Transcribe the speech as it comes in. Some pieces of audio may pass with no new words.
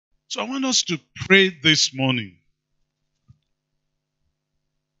So I want us to pray this morning.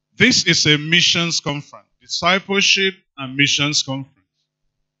 This is a missions conference, discipleship and missions conference.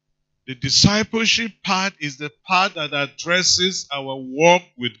 The discipleship part is the part that addresses our walk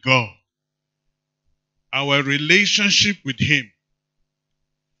with God, our relationship with Him.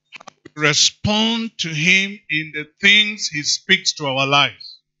 We respond to Him in the things He speaks to our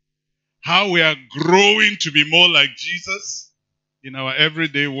lives. How we are growing to be more like Jesus in our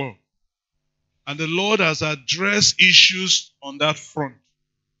everyday work. And the Lord has addressed issues on that front.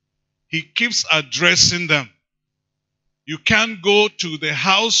 He keeps addressing them. You can't go to the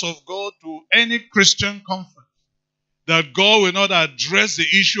house of God, to any Christian conference, that God will not address the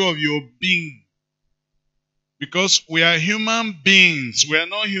issue of your being. Because we are human beings. We are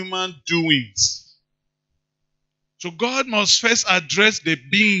not human doings. So God must first address the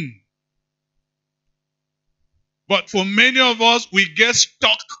being. But for many of us, we get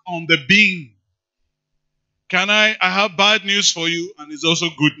stuck on the being. I have bad news for you, and it's also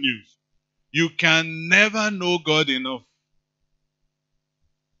good news. You can never know God enough.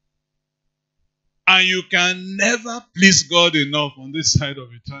 And you can never please God enough on this side of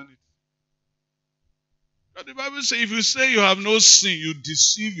eternity. But the Bible says, if you say you have no sin, you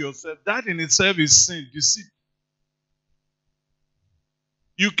deceive yourself. That in itself is sin, deceit.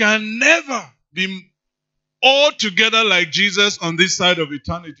 You can never be altogether like Jesus on this side of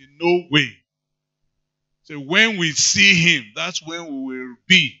eternity. No way. So when we see Him, that's when we will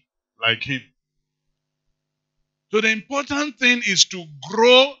be like Him. So the important thing is to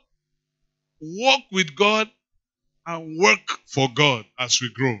grow, walk with God, and work for God as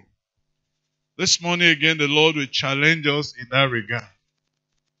we grow. This morning again, the Lord will challenge us in that regard.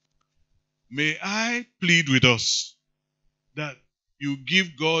 May I plead with us that you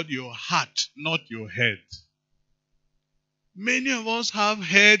give God your heart, not your head. Many of us have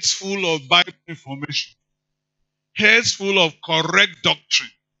heads full of Bible information, heads full of correct doctrine.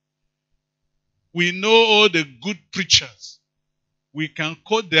 We know all the good preachers. We can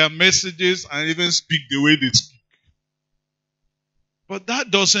quote their messages and even speak the way they speak. But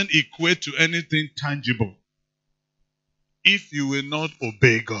that doesn't equate to anything tangible if you will not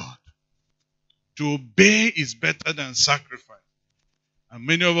obey God. To obey is better than sacrifice. And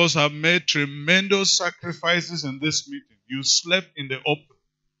many of us have made tremendous sacrifices in this meeting. You slept in the open.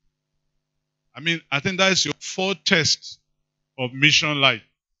 I think that is your fourth test of mission life.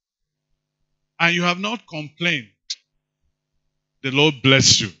 And you have not complained. The Lord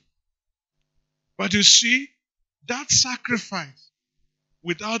bless you. But you see, that sacrifice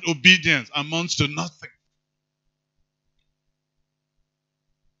without obedience amounts to nothing.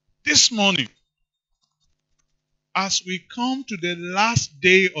 This morning, as we come to the last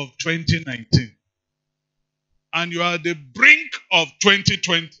day of 2019, and you are at the brink of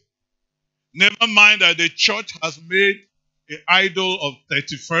 2020, never mind that the church has made an idol of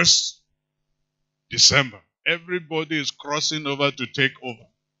 31st December. Everybody is crossing over to take over.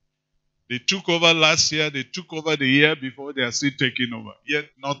 They took over last year, they took over the year before, they are still taking over. Yet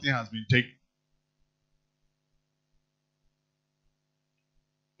nothing has been taken.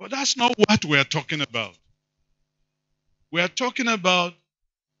 But that's not what we are talking about. We are talking about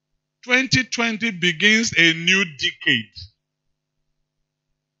 2020 begins a new decade.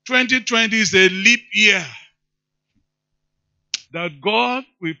 2020 is a leap year that God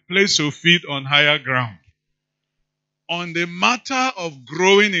will place your feet on higher ground. On the matter of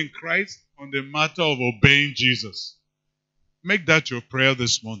growing in Christ, on the matter of obeying Jesus. Make that your prayer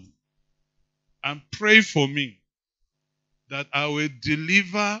this morning. And pray for me that I will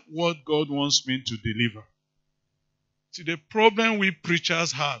deliver what God wants me to deliver. See, the problem we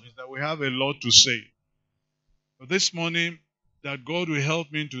preachers have is that we have a lot to say. But this morning, that God will help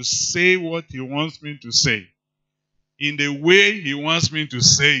me to say what He wants me to say, in the way He wants me to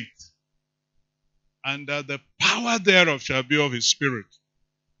say it, and that the power thereof shall be of His Spirit.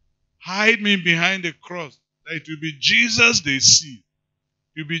 Hide me behind the cross, that it will be Jesus they see,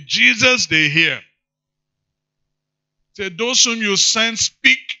 it will be Jesus they hear. Say, those whom you send,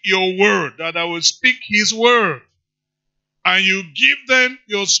 speak your word, that I will speak His word. And you give them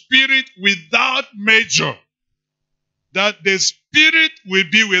your Spirit without measure, that the Spirit will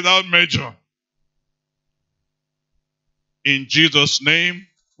be without measure. In Jesus' name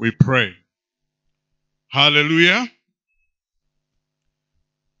we pray. Hallelujah.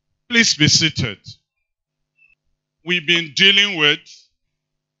 Please be seated. We've been dealing with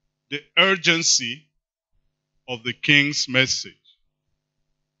the urgency of the King's message.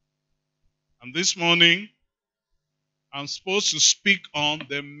 And this morning, I'm supposed to speak on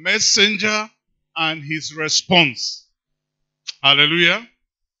the messenger and his response. Hallelujah.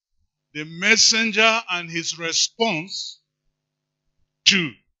 the messenger and his response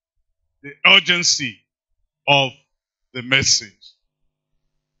to the urgency of the message.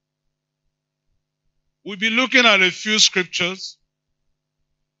 We'll be looking at a few scriptures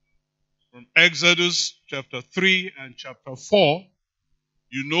from Exodus chapter 3 and chapter 4.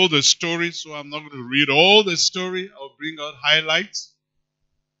 You know the story, so I'm not going to read all the story. I'll bring out highlights.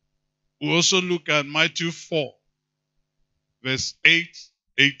 We'll also look at Matthew 4, verse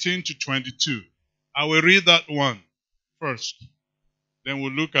 18 to 22. I will read that one first. Then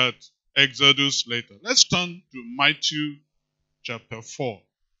we'll look at Exodus later. Let's turn to Matthew chapter 4.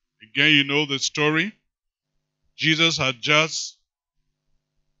 Again, you know the story. Jesus had just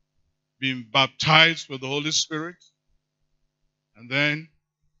been baptized with the Holy Spirit. And then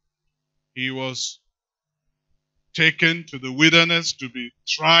he was taken to the wilderness to be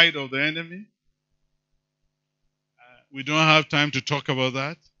tried of the enemy. We don't have time to talk about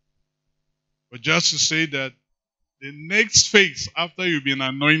that. But just to say that the next phase after you've been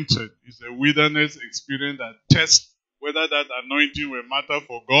anointed is a wilderness experience that tests whether that anointing will matter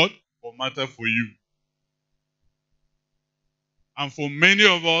for God or matter for you. And for many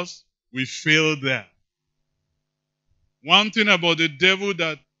of us, we fail there. One thing about the devil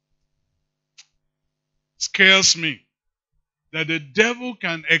that scares me, that the devil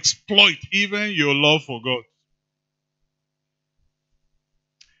can exploit even your love for God.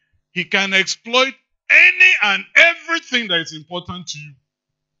 He can exploit any and everything that is important to you.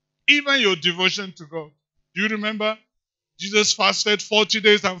 Even your devotion to God. Do you remember? Jesus fasted 40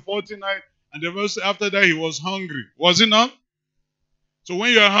 days and 40 nights. And the verse after that he was hungry. Was he not? So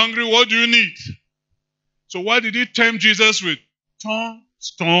when you are hungry, what do you need? So what did he tempt Jesus with? Turn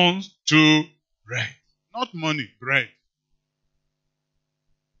stones to bread. Not money, bread.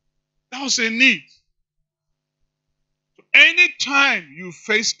 That was a need. So anytime you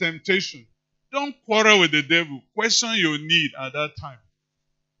face temptation, don't quarrel with the devil. Question your need at that time.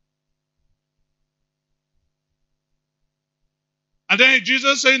 And then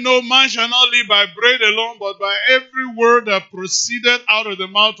Jesus said, no man shall not live by bread alone, but by every word that proceeded out of the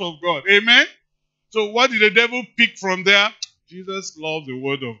mouth of God. Amen? So what did the devil pick from there? Jesus loved the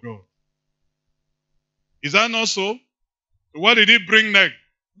word of God. Is that not so? So what did he bring next?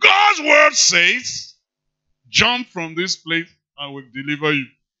 God's word says, jump from this place and will deliver you.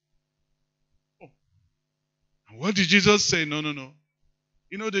 Oh. And what did Jesus say? No.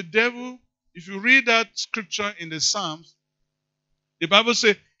 You know, the devil, if you read that scripture in the Psalms, the Bible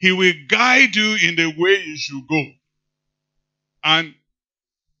says, he will guide you in the way you should go. And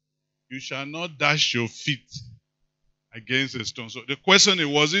you shall not dash your feet against a stone. So the question is,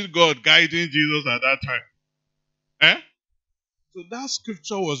 was it God guiding Jesus at that time? So that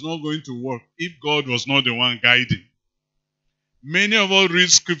scripture was not going to work if God was not the one guiding. Many of us read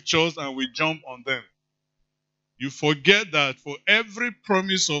scriptures and we jump on them. You forget that for every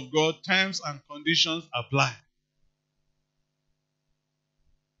promise of God, terms and conditions apply.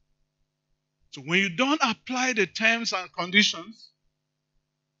 So when you don't apply the terms and conditions,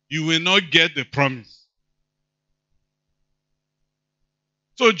 you will not get the promise.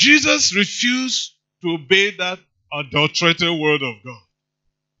 So Jesus refused to obey that adulterated word of God.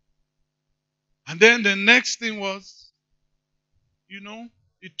 And then the next thing was,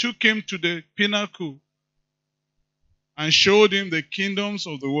 he took him to the pinnacle and showed him the kingdoms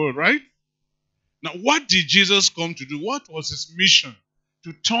of the world, right? Now, what did Jesus come to do? What was his mission?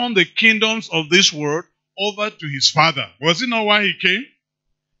 To turn the kingdoms of this world over to his Father. Was it not why he came?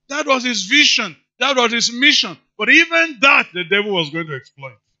 That was his vision. That was his mission. But even that, the devil was going to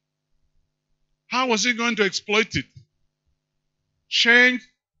exploit. How was he going to exploit it? Change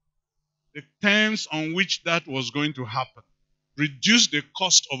the terms on which that was going to happen. Reduce the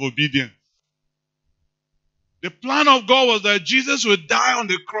cost of obedience. The plan of God was that Jesus would die on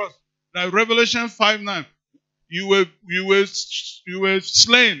the cross. Like Revelation 5:9. You were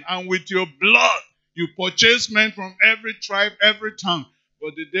slain, and with your blood you purchased men from every tribe, every tongue.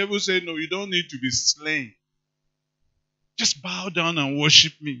 But the devil said, no, you don't need to be slain. Just bow down and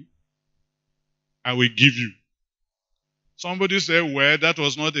worship me. I will give you. Somebody said, well, that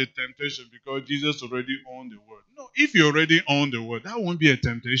was not a temptation because Jesus already owned the word. No, if you already own the word, that won't be a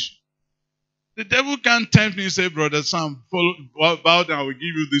temptation. The devil can't tempt me and say, Brother Sam, bow down, I will give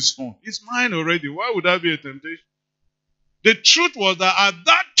you this phone. It's mine already. Why would that be a temptation? The truth was that at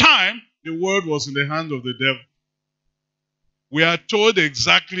that time, the word was in the hand of the devil. We are told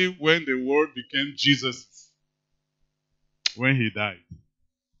exactly when the word became Jesus. When he died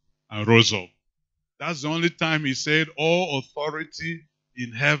and rose up. That's the only time he said, all authority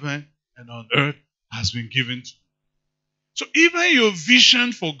in heaven and on earth has been given to me. So even your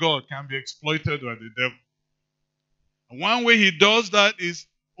vision for God can be exploited by the devil. And one way he does that is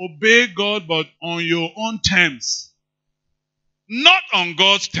obey God, but on your own terms, not on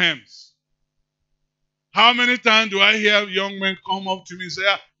God's terms. How many times do I hear young men come up to me and say,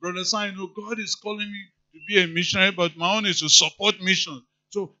 Brother Son, God is calling me to be a missionary, but my own is to support mission.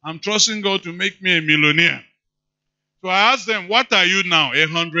 So I'm trusting God to make me a millionaire. So I ask them, what are you now?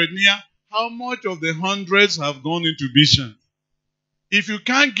 100-near? How much of the hundreds have gone into mission? If you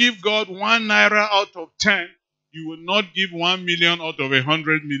can't give God 1 naira out of 10, you will not give 1 million out of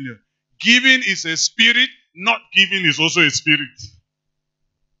 100 million. Giving is a spirit, not giving is also a spirit.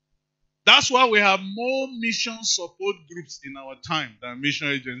 That's why we have more mission support groups in our time than mission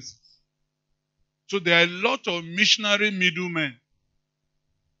agencies. So there are a lot of missionary middlemen.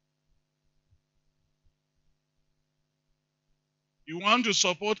 You want to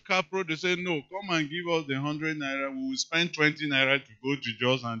support Capro, they say, no, come and give us the 100 naira. We will spend 20 naira to go to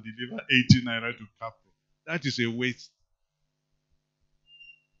Jos and deliver 80 naira to Capro. That is a waste.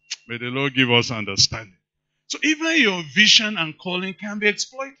 May the Lord give us understanding. So even your vision and calling can be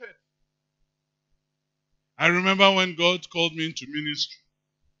exploited. I remember when God called me into ministry,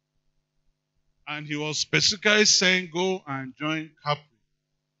 and he was specifically saying, go and join Capro.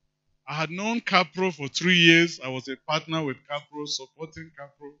 I had known Capro for 3 years. I was a partner with Capro, supporting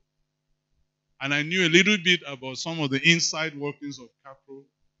Capro. And I knew a little bit about some of the inside workings of Capro.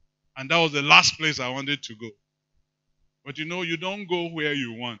 And that was the last place I wanted to go. But you don't go where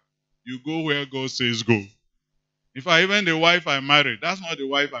you want. You go where God says go. In fact, even the wife I married, that's not the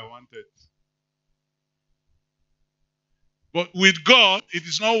wife I wanted. But with God, it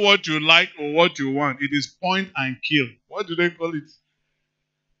is not what you like or what you want. It is point and kill. What do they call it?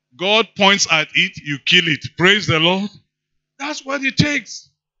 God points at it, you kill it. Praise the Lord. That's what it takes.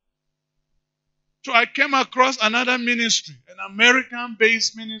 So I came across another ministry, an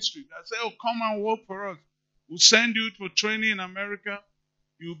American-based ministry that said, come and work for us. We'll send you for training in America.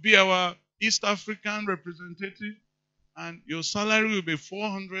 You'll be our East African representative, and your salary will be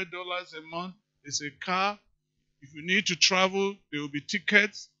 $400 a month. It's a car. If you need to travel, there will be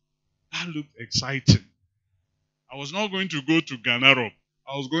tickets. That looked exciting. I was not going to go to Ghanarop.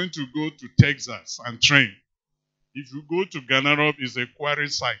 I was going to go to Texas and train. If you go to Ghanarop, it's a quarry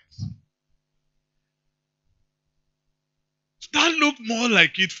site. So that looked more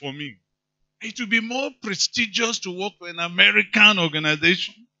like it for me. It would be more prestigious to work for an American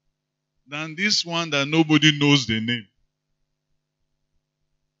organization than this one that nobody knows the name.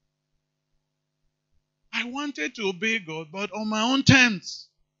 I wanted to obey God, but on my own terms.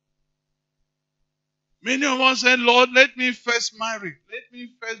 Many of us said, Lord, let me first marry. Let me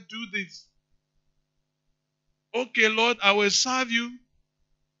first do this. Okay, Lord, I will serve you,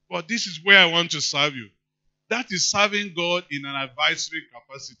 but this is where I want to serve you. That is serving God in an advisory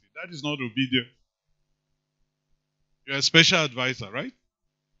capacity. That is not obedience. You're a special advisor, right?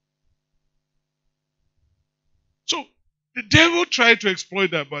 So, the devil tried to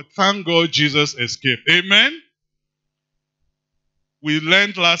exploit that, but thank God Jesus escaped. Amen? We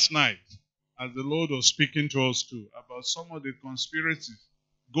learned last night, as the Lord was speaking to us too, about some of the conspiracies.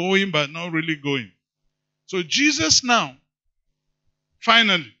 Going but not really going. So Jesus now,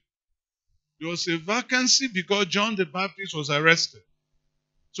 finally, there was a vacancy because John the Baptist was arrested.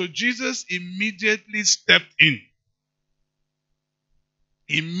 So Jesus immediately stepped in.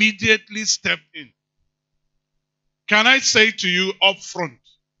 Immediately stepped in. Can I say to you up front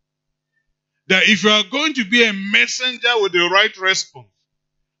that if you are going to be a messenger with the right response,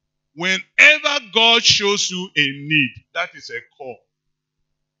 whenever God shows you a need, that is a call.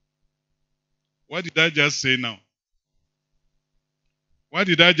 What did I just say now? What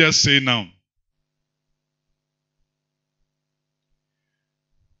did I just say now?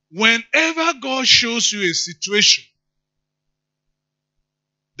 Whenever God shows you a situation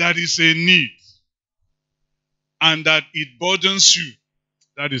that is a need and that it burdens you,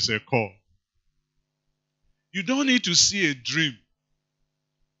 that is a call. You don't need to see a dream.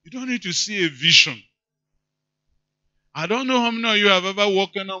 You don't need to see a vision. I don't know how many of you have ever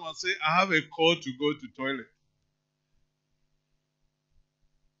woken up and said, I have a call to go to toilet.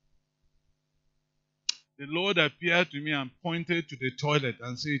 The Lord appeared to me and pointed to the toilet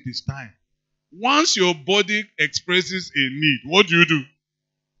and said, it is time. Once your body expresses a need, what do?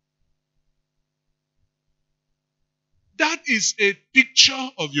 That is a picture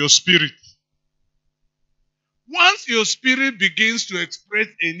of your spirit. Once your spirit begins to express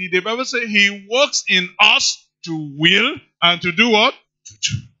a need, the Bible says he works in us to will and to do what? To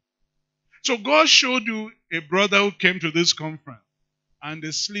do. So God showed you a brother who came to this conference and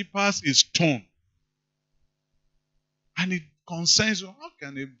the slippers is torn. And it concerns you. How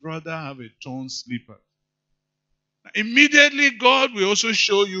can a brother have a torn slipper? Immediately, God will also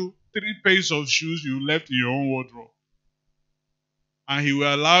show you 3 pairs of shoes you left in your own wardrobe. And He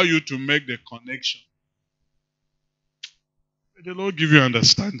will allow you to make the connection. May the Lord give you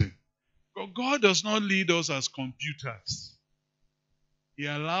understanding. But God does not lead us as computers. He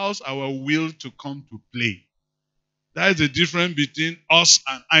allows our will to come to play. That is the difference between us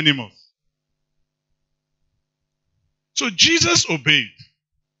and animals. So Jesus obeyed.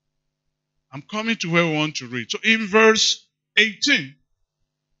 I'm coming to where we want to read. So in verse 18,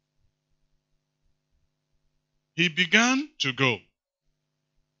 he began to go.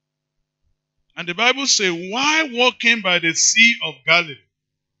 And the Bible says, while walking by the Sea of Galilee,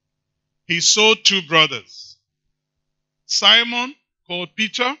 he saw 2 brothers. Simon, called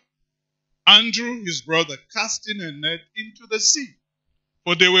Peter, Andrew, his brother, casting a net into the sea.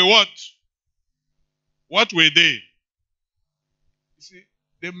 For they were what? What were they? You see,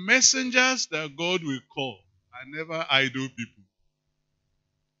 the messengers that God will call are never idle people.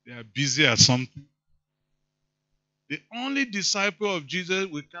 They are busy at something. The only disciple of Jesus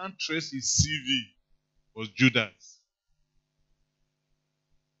we can't trace his CV was Judas.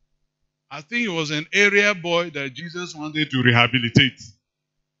 I think he was an area boy that Jesus wanted to rehabilitate.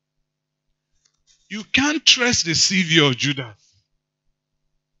 You can't trace the CV of Judas.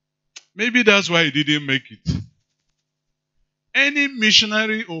 Maybe that's why he didn't make it. Any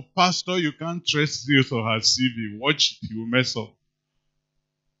missionary or pastor you can't trace his or her CV, watch it, he will mess up.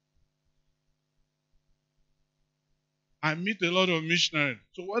 I meet a lot of missionaries.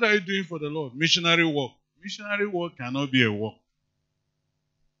 So what are you doing for the Lord? Missionary work. Missionary work cannot be a work.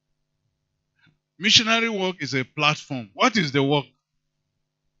 Missionary work is a platform. What is the work?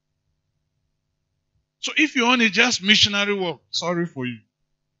 So if you only just missionary work, sorry for you.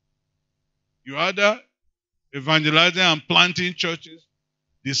 You either evangelizing and planting churches,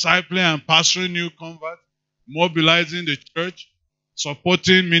 discipling and pastoring new converts, mobilizing the church,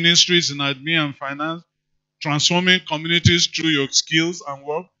 supporting ministries in admin and finance, transforming communities through your skills and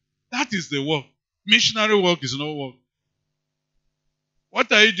work. That is the work. Missionary work is no work. What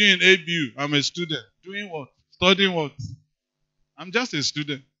are you doing in ABU? I'm a student. Doing what? Studying what? I'm just a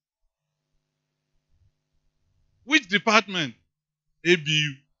student. Which department?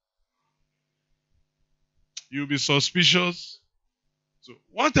 ABU. You'll be suspicious. So,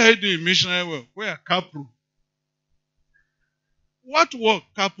 what are you doing in missionary work? Where? Capro. What work?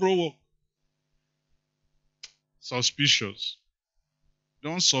 Capro work. Suspicious.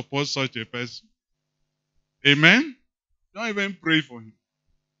 Don't support such a person. Amen? Don't even pray for him.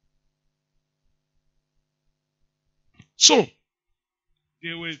 So,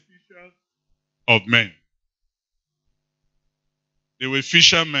 they were fishers of men. They were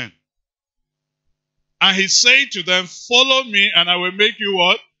fishermen. And he said to them, follow me and I will make you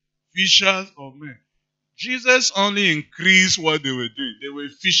what? Fishers of men. Jesus only increased what they were doing. They were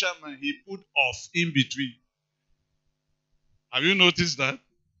fishermen. He put off in between. Have you noticed that?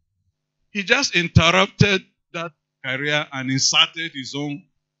 He just interrupted that career and inserted his own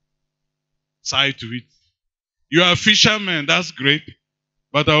side to it. You are fishermen, that's great.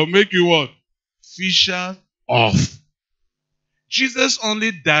 But I will make you what? Fisher of. Jesus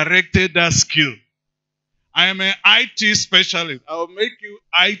only directed that skill. I am an IT specialist. I will make you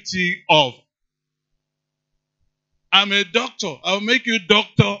IT of. I'm a doctor. I will make you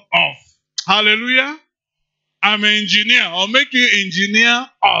doctor of. Hallelujah. I'm an engineer. I'll make you engineer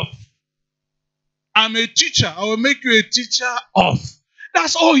of. I'm a teacher. I will make you a teacher of.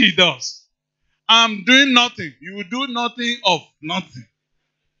 That's all he does. I'm doing nothing. You will do nothing of nothing.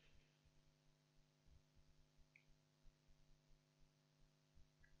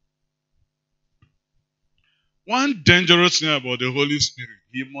 One dangerous thing about the Holy Spirit,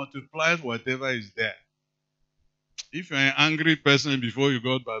 he multiplies whatever is there. If you're an angry person before you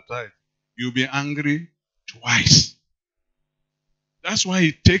got baptized, you'll be angry twice. That's why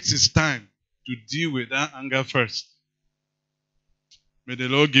he takes his time to deal with that anger first. May the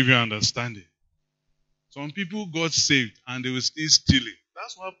Lord give you understanding. Some people got saved and they were still stealing.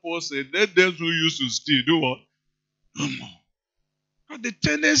 That's why Paul said, let those who used to steal do what? No more. But the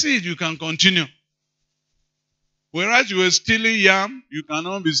tendency is you can continue. Whereas you were stealing yam, you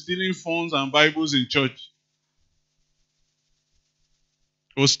cannot be stealing phones and Bibles in church.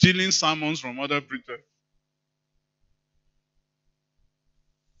 Or stealing sermons from other preachers.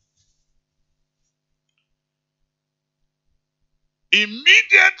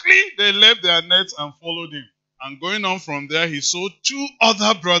 Immediately they left their nets and followed him. And going on from there, he saw 2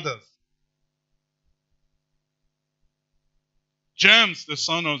 other brothers. James, the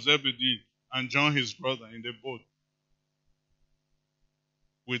son of Zebedee, and John, his brother, in the boat,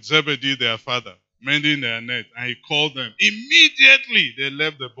 with Zebedee, their father, mending their net, and he called them. Immediately they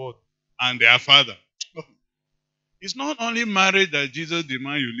left the boat and their father. It's not only marriage that Jesus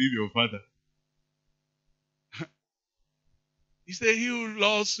demands you leave your father. He said, he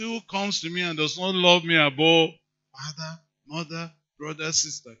who comes to me and does not love me above father, mother, brother,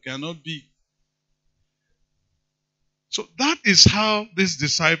 sister, cannot be. So that is how these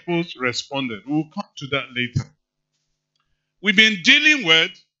disciples responded. We'll come to that later. We've been dealing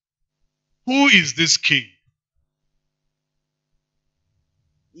with, who is this king?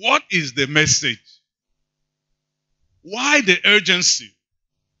 What is the message? Why the urgency?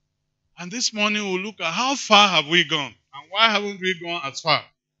 And this morning we'll look at how far have we gone and why haven't we gone as far?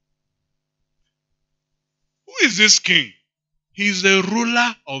 Who is this king? He's the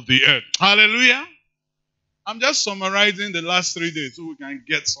ruler of the earth. Hallelujah. I'm just summarizing the last 3 days so we can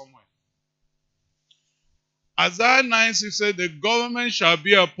get somewhere. Isaiah 9:6 said, the government shall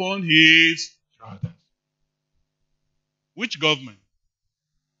be upon his shoulders. Which government?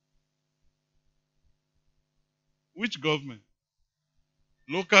 Which government?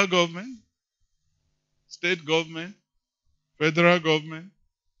 Local government? State government? Federal government?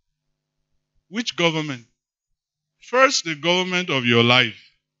 Which government? First, the government of your life.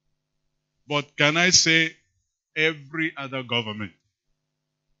 But can I say every other government?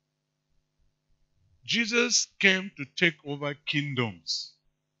 Jesus came to take over kingdoms.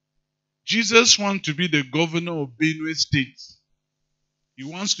 Jesus wants to be the governor of Benue State. He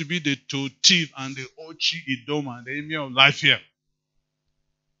wants to be the Totif and the Ochi Idoma and the Emir of Lafia.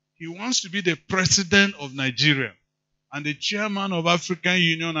 He wants to be the president of Nigeria and the chairman of African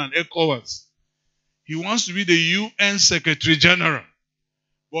Union and ECOWAS. He wants to be the UN Secretary General.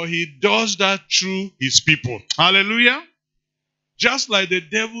 But he does that through his people. Hallelujah. Just like the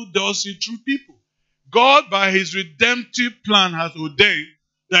devil does it through people. God, by his redemptive plan, has ordained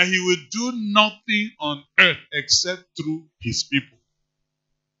that he will do nothing on earth except through his people.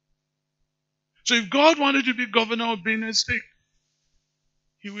 So if God wanted to be governor of Benue State,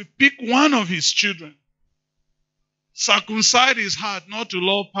 he will pick one of his children, circumcise his heart not to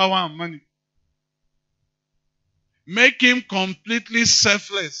love power and money, make him completely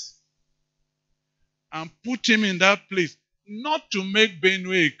selfless, and put him in that place. Not to make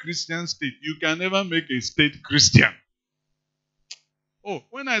Benue a Christian state. You can never make a state Christian. Oh,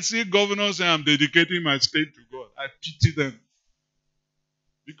 when I see governors say I'm dedicating my state to God, I pity them.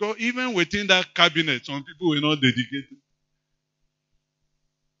 Because even within that cabinet, some people were not dedicated.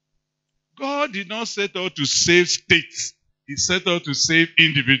 God did not set out to save states. He set out to save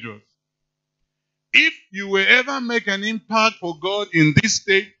individuals. If you will ever make an impact for God in this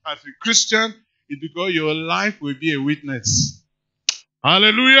state as a Christian, it's because your life will be a witness.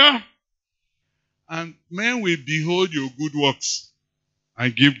 Hallelujah. And men will behold your good works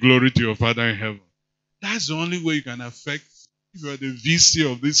and give glory to your Father in heaven. That's the only way you can affect. If you are the VC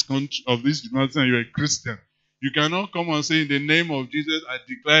of this country, of this university, and you're a Christian, you cannot come and say, in the name of Jesus, I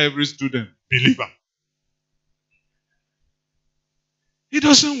declare every student believer. It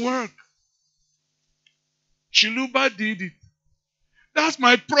doesn't work. Chiluba did it. That's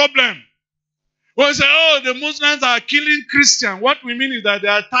my problem. When I say, oh, the Muslims are killing Christians, what we mean is that they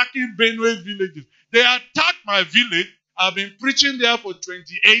are attacking Benue villages. They attacked my village. I've been preaching there for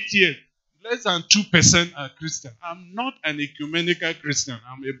 28 years. Less than 2% are Christian. I'm not an ecumenical Christian.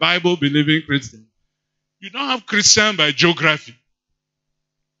 I'm a Bible-believing Christian. You don't have Christian by geography.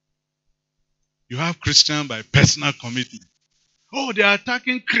 You have Christian by personal commitment. Oh, they are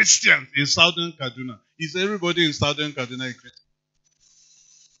attacking Christians in Southern Kaduna. Is everybody in Southern Kaduna a Christian?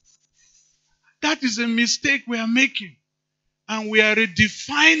 That is a mistake we are making. And we are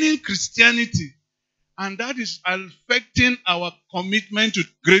redefining Christianity. And that is affecting our commitment to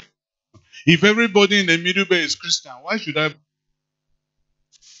great. If everybody in the Middle Bay is Christian, why should I?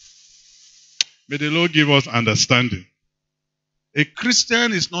 May the Lord give us understanding. A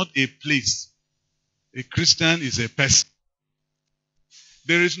Christian is not a place. A Christian is a person.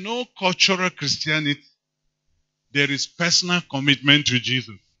 There is no cultural Christianity. There is personal commitment to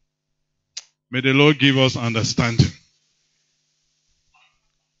Jesus. May the Lord give us understanding.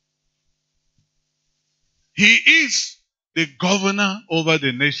 He is the governor over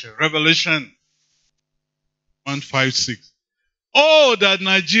the nation. Revelation 1:5-6. Oh, that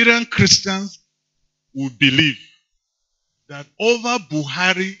Nigerian Christians would believe that over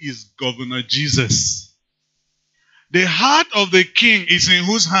Buhari is Governor Jesus. The heart of the king is in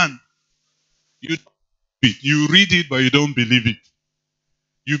whose hand? You read it, but you don't believe it.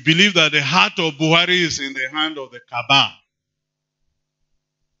 You believe that the heart of Buhari is in the hand of the Kaaba.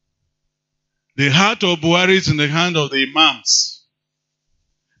 The heart of Buhari is in the hand of the imams.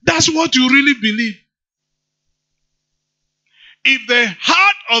 That's what you really believe. If the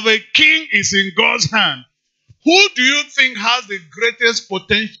heart of a king is in God's hand, who do you think has the greatest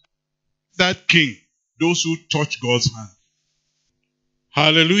potential? That king. Those who touch God's hand.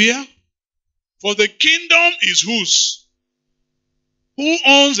 Hallelujah. For the kingdom is whose? Who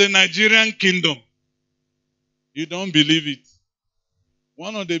owns the Nigerian kingdom? You don't believe it.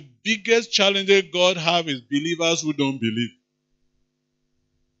 One of the biggest challenges God has is believers who don't believe.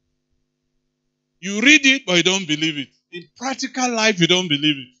 You read it, but you don't believe it. In practical life, you don't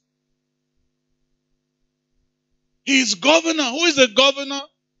believe it. He is governor. Who is the governor?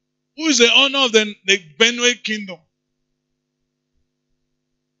 Who is the owner of the Benue kingdom?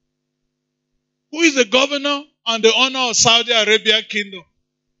 Who is the governor and the owner of Saudi Arabia kingdom?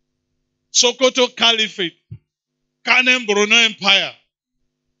 Sokoto Caliphate. Kanem Bruno Empire.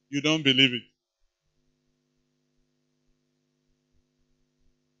 You don't believe it.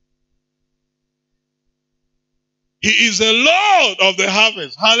 He is the Lord of the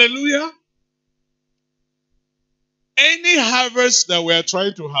harvest. Hallelujah. Any harvest that we are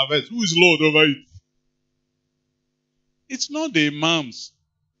trying to harvest, who is Lord over it? It's not the imams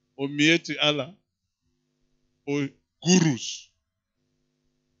or Mieti Allah or gurus.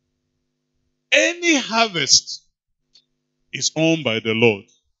 Any harvest is owned by the Lord.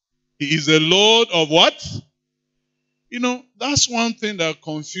 He is the Lord of what? That's one thing that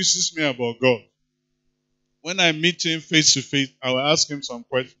confuses me about God. When I meet him face to face, I will ask him some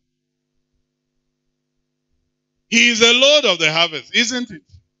questions. He is the Lord of the harvest, isn't it?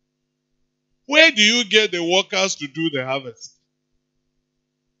 Where do you get the workers to do the harvest?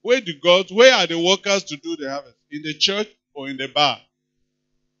 Where are the workers to do the harvest? In the church or in the bar?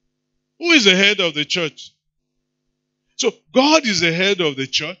 Who is the head of the church? So God is the head of the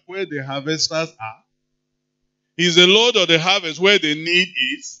church where the harvesters are. He is the Lord of the harvest where the need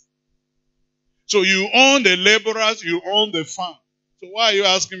is. So you own the laborers, you own the farm. So why are you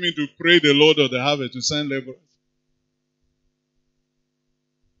asking me to pray the Lord of the harvest to send laborers?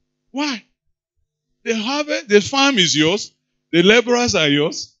 Why? The harvest, the farm is yours. The laborers are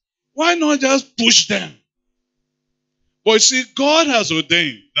yours. Why not just push them? But you see, God has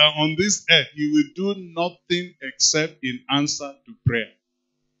ordained that on this earth, He will do nothing except in answer to prayer.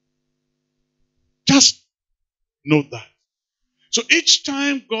 Just note that. So each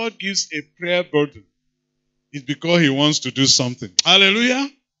time God gives a prayer burden, it's because He wants to do something. Hallelujah.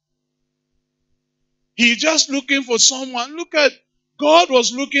 He's just looking for someone. Look at, God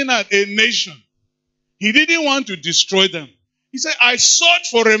was looking at a nation. He didn't want to destroy them. He said, I sought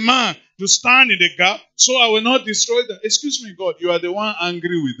for a man to stand in the gap, so I will not destroy them. Excuse me, God, you are the one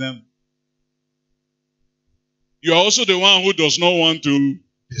angry with them. You are also the one who does not want to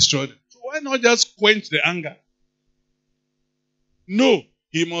destroy them. So why not just quench the anger? No,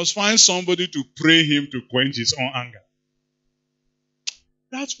 he must find somebody to pray him to quench his own anger.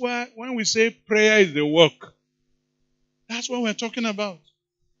 That's why when we say prayer is the work, that's what we're talking about.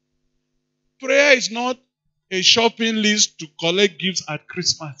 Prayer is not a shopping list to collect gifts at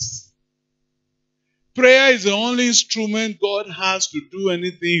Christmas. Prayer is the only instrument God has to do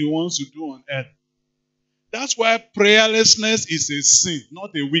anything He wants to do on earth. That's why prayerlessness is a sin, not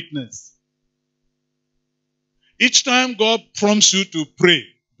a weakness. Each time God prompts you to pray,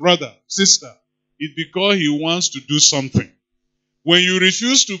 brother, sister, it's because He wants to do something. When you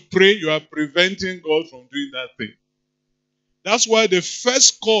refuse to pray, you are preventing God from doing that thing. That's why the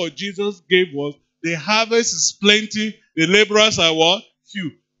first call Jesus gave was, the harvest is plenty, the laborers are what?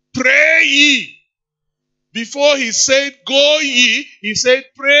 Few. Pray ye. Before He said, go ye, He said,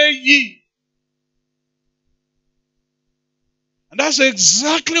 pray ye. And that's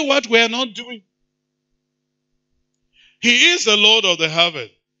exactly what we are not doing. He is the Lord of the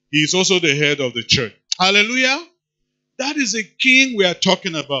harvest. He is also the head of the church. Hallelujah. That is a king we are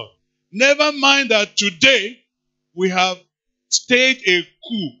talking about. Never mind that today we have staged a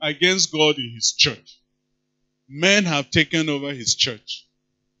coup against God in His church. Men have taken over His church.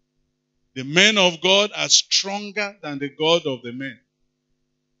 The men of God are stronger than the God of the men.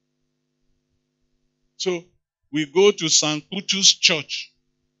 So, we go to Sankutu's church.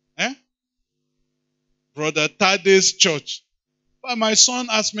 Brother Tade's church. But my son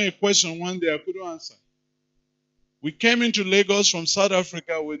asked me a question one day I couldn't answer. We came into Lagos from South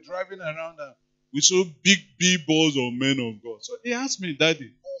Africa. We're driving around and we saw big billboards of men of God. So he asked me,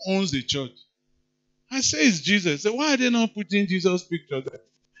 Daddy, who owns the church? I say it's Jesus. I said, why are they not putting Jesus' picture there?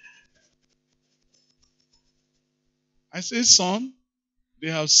 I say, son, they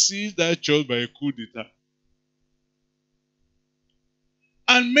have seized that church by a coup d'etat.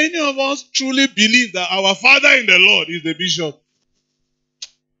 And many of us truly believe that our Father in the Lord is the bishop.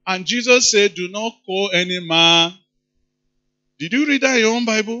 And Jesus said, do not call any man. Did you read that in your own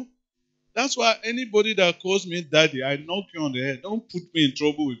Bible? That's why anybody that calls me daddy, I knock you on the head. Don't put me in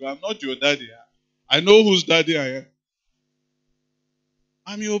trouble with you. I'm not your daddy. I know whose daddy I am.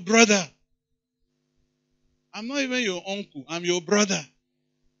 I'm your brother. I'm not even your uncle. I'm your brother.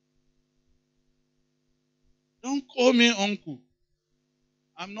 Don't call me uncle.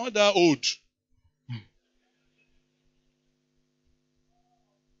 I'm not that old.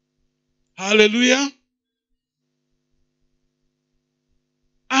 Hallelujah.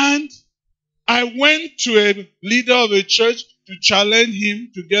 And I went to a leader of a church to challenge him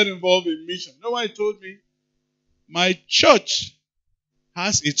to get involved in mission. You know what he told me? My church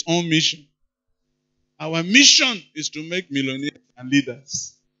has its own mission. Our mission is to make millionaires and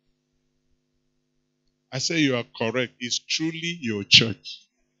leaders. I say you are correct. It's truly your church.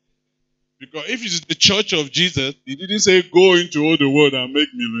 Because if it's the church of Jesus, he didn't say go into all the world and make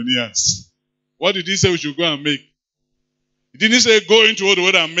millionaires. What did he say we should go and make? He didn't say go into all the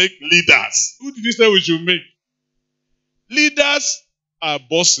world and make leaders. Who did he say we should make? Leaders are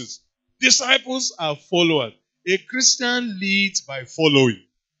bosses. Disciples are followers. A Christian leads by following.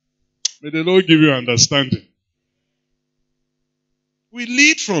 May the Lord give you understanding. We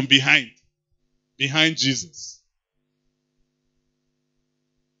lead from behind Jesus.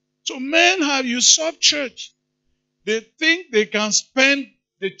 So men have usurped church. They think they can spend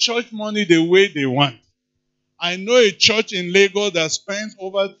the church money the way they want. I know a church in Lagos that spends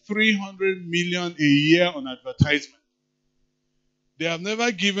over 300 million a year on advertisement. They have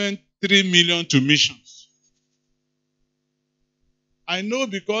never given 3 million to missions. I know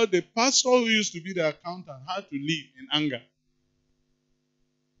because the pastor who used to be the accountant had to leave in anger.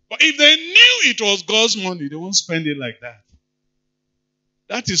 But if they knew it was God's money, they won't spend it like that.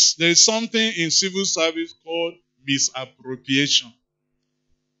 There is something in civil service called misappropriation.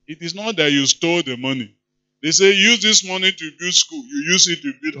 It is not that you stole the money. They say, use this money to build school. You use it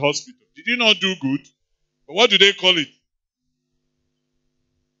to build hospital. Did you not do good? But what do they call it?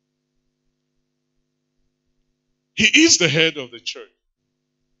 He is the head of the church.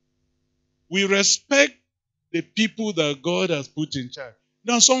 We respect the people that God has put in charge.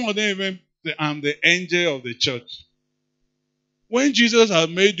 Now, some of them even say, I'm the angel of the church. When Jesus has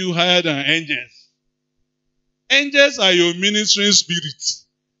made you higher than angels, angels are your ministering spirits.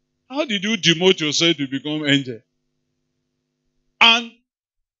 How did you demote yourself to become angel? And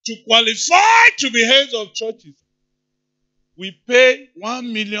to qualify to be heads of churches, we pay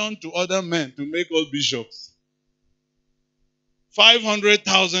 1 million to other men to make us bishops.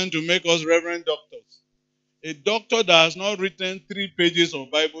 500,000 to make us reverend doctors. A doctor that has not written 3 pages of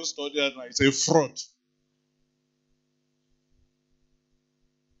Bible study is a fraud.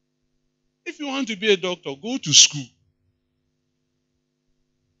 If you want to be a doctor, go to school.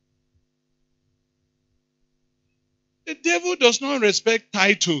 The devil does not respect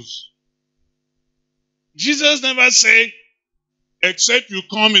titles. Jesus never said, except you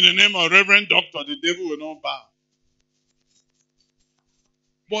come in the name of Reverend Doctor, the devil will not bow.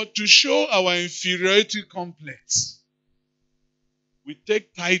 But to show our inferiority complex, we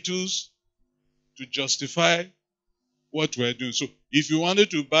take titles to justify what we're doing. So if you wanted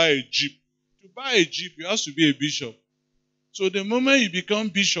to buy a jeep, you have to be a bishop. So the moment you become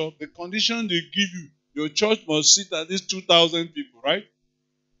bishop, the condition they give you, your church must sit at least 2,000 people, right?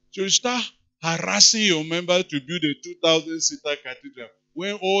 So you start harassing your members to build a 2,000-seater cathedral.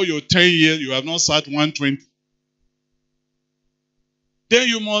 When all your 10 years, you have not sat 120. Then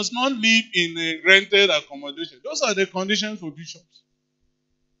you must not live in a rented accommodation. Those are the conditions for bishops.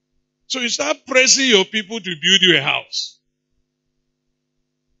 So you start pressing your people to build you a house.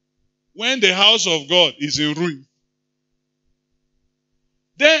 When the house of God is in ruin.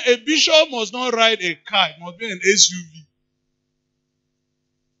 Then a bishop must not ride a car. It must be an SUV.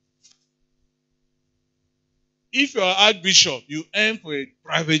 If you are archbishop, you aim for a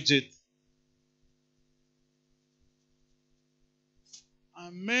private jet.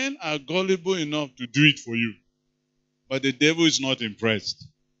 And men are gullible enough to do it for you. But the devil is not impressed.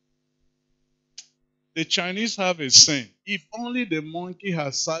 The Chinese have a saying, if only the monkey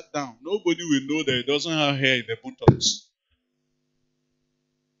has sat down, nobody will know that it doesn't have hair in the buttocks.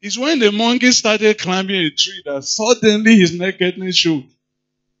 It's when the monkey started climbing a tree that suddenly his nakedness showed.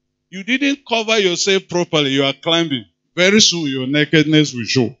 You didn't cover yourself properly, you are climbing. Very soon your nakedness will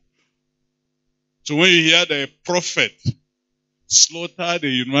show. So when you hear the prophet slaughtered a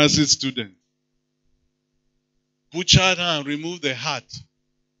university student, butchered her and removed the heart,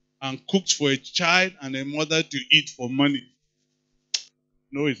 and cooked for a child and a mother to eat for money,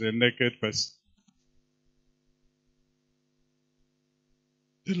 no, he's a naked person.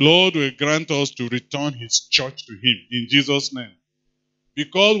 The Lord will grant us to return his church to him in Jesus' name.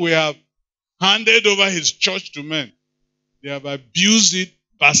 Because we have handed over his church to men, they have abused it,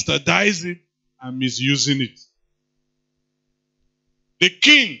 bastardized it, and misusing it. The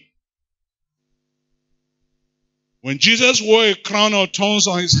king, when Jesus wore a crown of thorns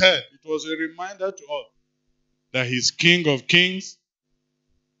on his head, it was a reminder to us that he's King of kings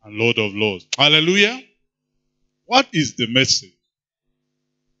and Lord of lords. Hallelujah. What is the message?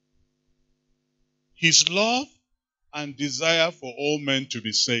 His love and desire for all men to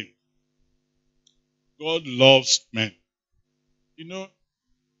be saved. God loves men. You know,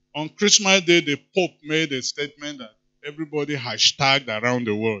 on Christmas Day, the Pope made a statement that everybody hashtagged around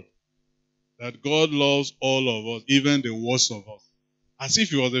the world. That God loves all of us, even the worst of us. As if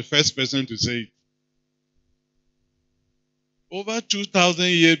he was the first person to say it. Over 2,000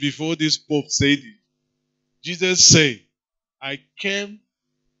 years before this Pope said it, Jesus said, I came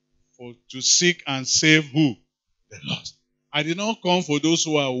to seek and save who? The lost. I did not come for those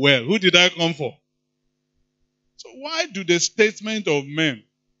who are well. Who did I come for? So why do the statement of men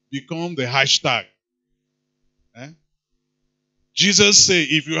become the hashtag? Jesus said,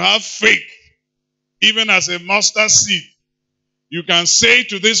 if you have faith, even as a mustard seed, you can say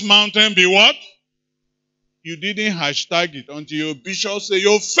to this mountain, be what? You didn't hashtag it until your bishop say,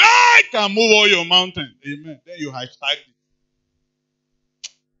 your faith can move all your mountains. Amen. Then you hashtag it.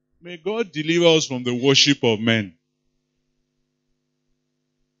 May God deliver us from the worship of men.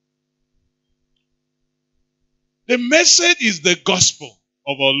 The message is the gospel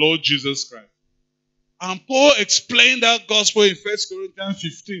of our Lord Jesus Christ. And Paul explained that gospel in 1 Corinthians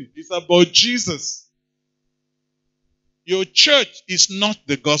 15. It's about Jesus. Your church is not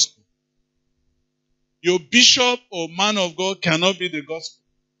the gospel. Your bishop or man of God cannot be the gospel.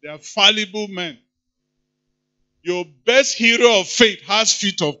 They are fallible men. Your best hero of faith has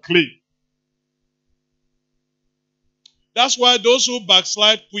feet of clay. That's why those who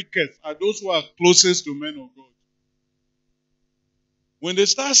backslide quickest are those who are closest to men of God. When they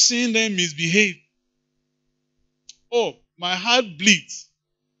start seeing them misbehave, oh, my heart bleeds.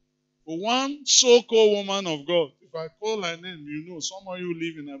 For one so-called woman of God, if I call her name, you know, some of you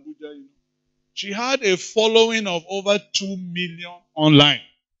live in Abuja, you know. She had a following of over 2 million online.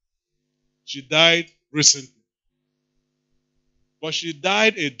 She died recently. But she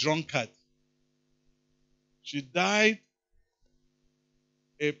died a drunkard. She died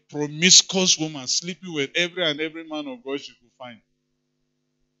a promiscuous woman, sleeping with every man of God she could find.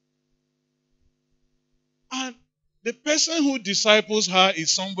 And the person who disciples her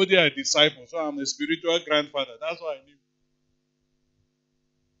is somebody I disciple. So I'm a spiritual grandfather. That's what I knew.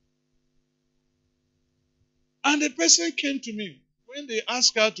 And the person came to me. When they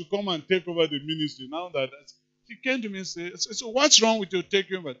asked her to come and take over the ministry, she came to me and said, so what's wrong with your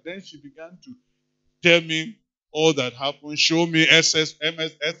taking over? Then she began to tell me all that happened, show me SMS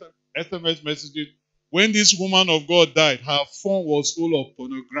messages. When this woman of God died, her phone was full of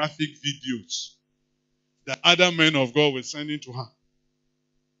pornographic videos that other men of God were sending to her.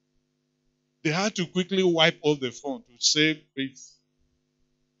 They had to quickly wipe off the phone to save face.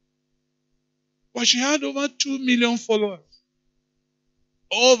 But she had over 2 million followers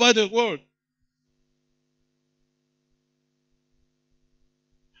all over the world.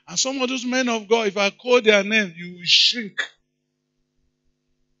 And some of those men of God, if I call their name, you will shrink.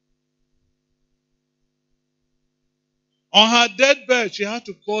 On her deathbed, she had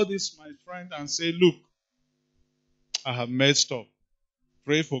to call this my friend and say, look, I have messed up.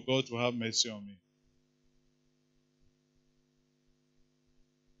 Pray for God to have mercy on me.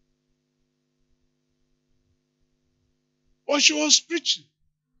 But she was preaching.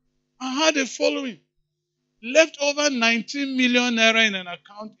 I had a following. Left over 19 million naira in an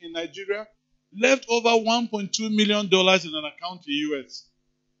account in Nigeria. Left over $1.2 million in an account in the US.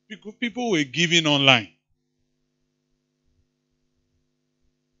 People were giving online.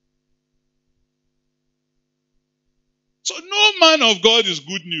 So no man of God is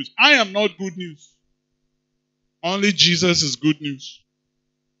good news. I am not good news. Only Jesus is good news.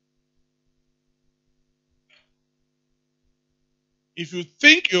 If you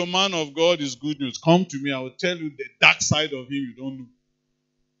think your man of God is good news, come to me. I will tell you the dark side of him you don't know.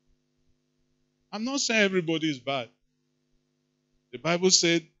 I'm not saying everybody is bad. The Bible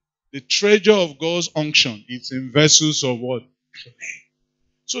said the treasure of God's unction is in vessels of what? Clay.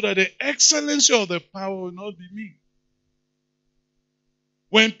 So that the excellency of the power will not be me.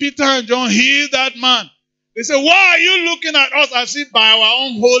 When Peter and John healed that man, they said, why are you looking at us as if by our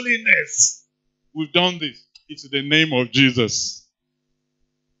own holiness we've done this? It's the name of Jesus.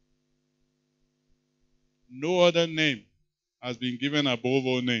 No other name has been given above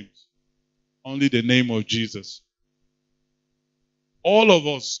all names. Only the name of Jesus. All of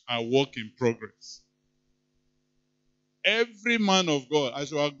us are work in progress. Every man of God,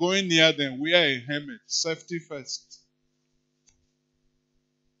 as we are going near them, we are a helmet. Safety first.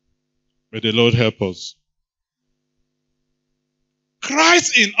 May the Lord help us.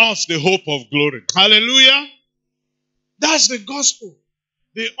 Christ in us, the hope of glory. Hallelujah. That's the gospel.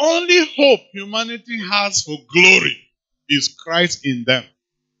 The only hope humanity has for glory is Christ in them.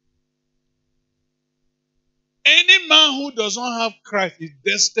 Any man who does not have Christ is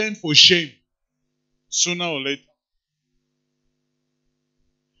destined for shame, sooner or later.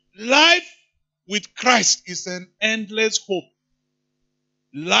 Life with Christ is an endless hope.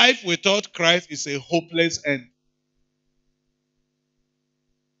 Life without Christ is a hopeless end.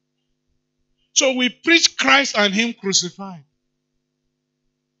 So we preach Christ and Him crucified.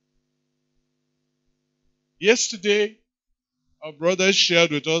 Yesterday, our brother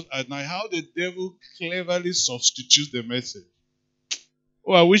shared with us at night how the devil cleverly substitutes the message.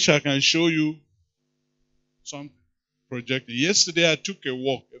 Oh, I wish I can show you some projecting. Yesterday, I took a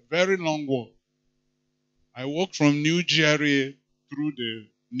walk, a very long walk. I walked from New GRA through the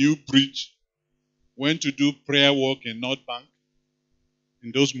new bridge, went to do prayer work in North Bank,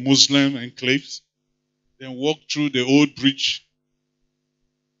 in those Muslim enclaves, then walked through the old bridge.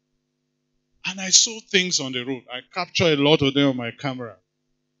 And I saw things on the road. I captured a lot of them on my camera.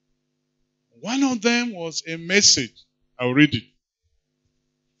 One of them was a message. I'll read it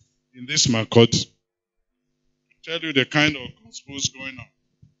in this Makot to tell you the kind of gospels going on.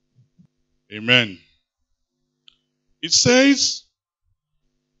 Amen. It says,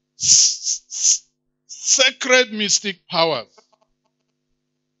 sacred mystic powers.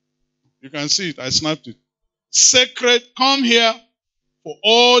 You can see it. I snapped it. Sacred, come here for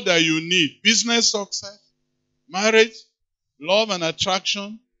all that you need. Business success, marriage, love and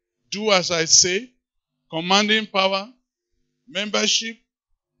attraction, do as I say, commanding power, membership,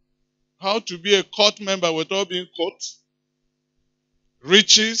 how to be a court member without being caught,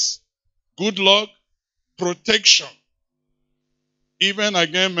 riches, good luck, protection, even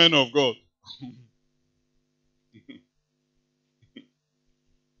against men of God.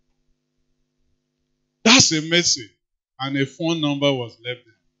 That's a message. And a phone number was left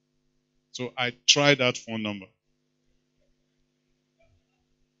there. So I tried that phone number.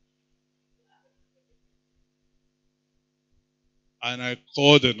 And I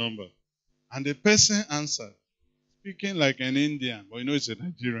called the number. And the person answered, speaking like an Indian, but you know it's a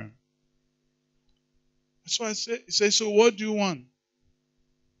Nigerian. So I said, he said, so what do you want?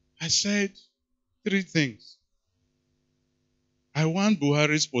 I said, 3 things. I want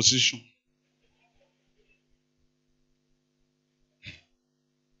Buhari's position.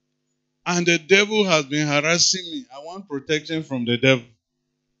 And the devil has been harassing me. I want protection from the devil.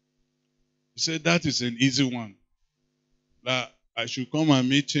 He said, that is an easy one. That I should come and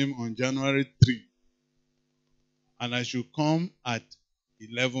meet him on January 3. And I should come at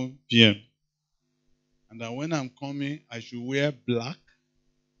 11 p.m. And that when I'm coming, I should wear black.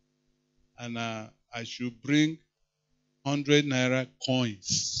 And I should bring 100 naira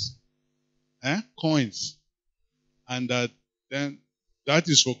coins. Coins. And then that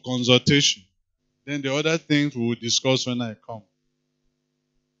is for consultation. Then the other things we will discuss when I come.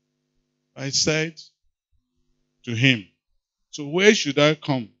 I said to him, so where should I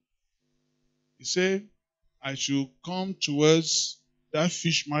come? He said, I should come towards that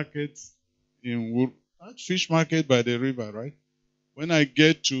fish market that fish market by the river, right? When I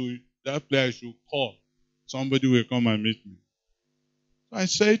get to that place, I should call. Somebody will come and meet me. So I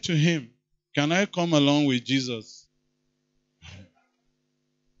said to him, can I come along with Jesus?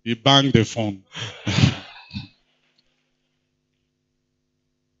 He banged the phone.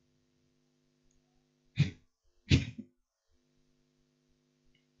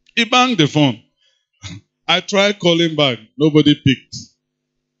 He banged the phone. I tried calling back. Nobody picked.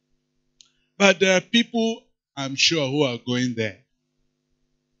 But there are people, I'm sure, who are going there.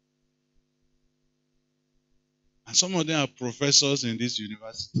 And some of them are professors in this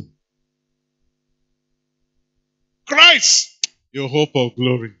university. Christ, your hope of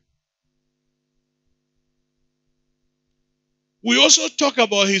glory. We also talk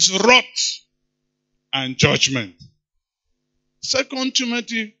about his wrath and judgment. 2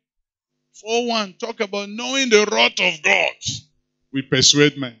 Timothy 4:1 talk about knowing the wrath of God. We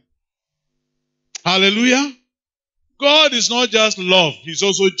persuade men. Hallelujah. God is not just love, he's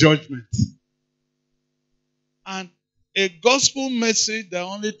also judgment. And a gospel message that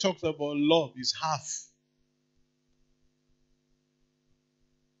only talks about love is half.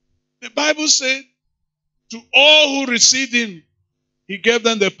 The Bible said, To all who received him, he gave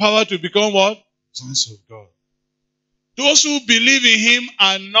them the power to become what? Sons of God. Those who believe in him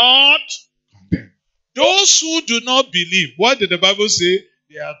are not condemned. Those who do not believe, what did the Bible say?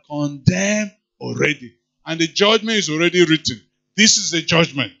 They are condemned already. And the judgment is already written. This is the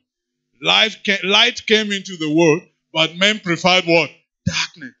judgment. Light came into the world, but men preferred what?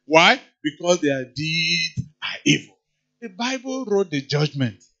 Darkness. Why? Because their deeds are evil. The Bible wrote the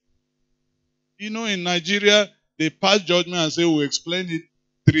judgment. You know, in Nigeria, they pass judgment and say, we'll explain it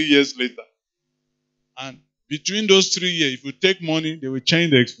 3 years later. And between those 3 years, if you take money, they will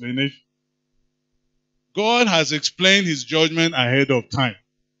change the explanation. God has explained his judgment ahead of time.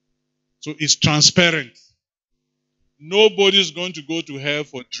 So it's transparent. Nobody's going to go to hell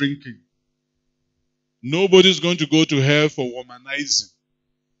for drinking. Nobody's going to go to hell for womanizing.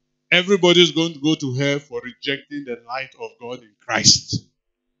 Everybody's going to go to hell for rejecting the light of God in Christ.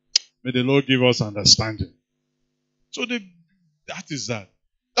 May the Lord give us understanding. So that is that.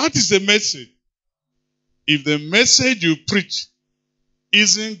 That is the message. If the message you preach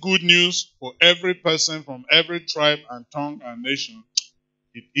isn't good news for every person from every tribe and tongue and nation,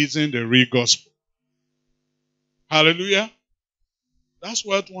 it isn't the real gospel. Hallelujah. That's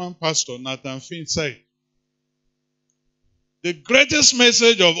what one pastor, Nathan Finn, said. The greatest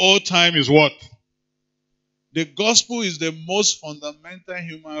message of all time is what? The gospel is the most fundamental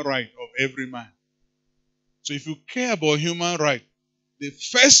human right of every man. So if you care about human right, the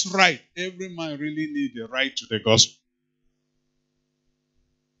first right every man really needs the right to the gospel.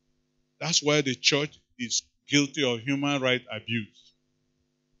 That's why the church is guilty of human right abuse.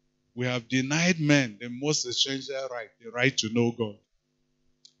 We have denied men the most essential right, the right to know God.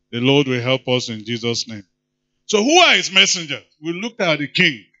 The Lord will help us in Jesus' name. So who are his messengers? We look at the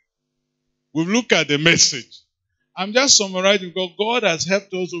king. We look at the message. I'm just summarizing because God has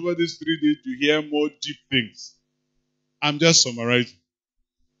helped us over these 3 days to hear more deep things. I'm just summarizing.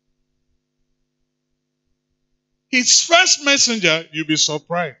 His first messenger, you'll be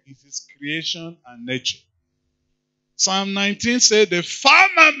surprised, is his creation and nature. Psalm 19 said, the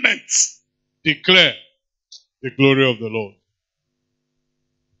firmaments declare the glory of the Lord.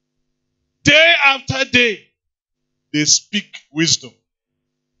 Day after day, they speak wisdom.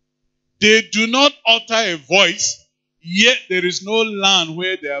 They do not utter a voice, yet there is no land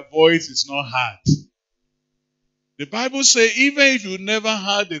where their voice is not heard. The Bible says, even if you never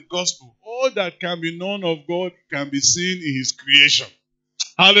heard the gospel, all that can be known of God can be seen in his creation.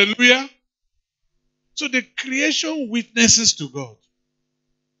 Hallelujah. So the creation witnesses to God.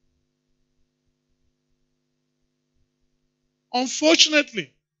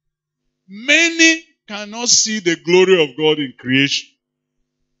 Unfortunately, many cannot see the glory of God in creation.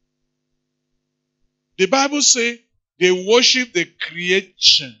 The Bible says they worship the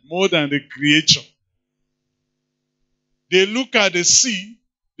creation more than the creator. They look at the sea,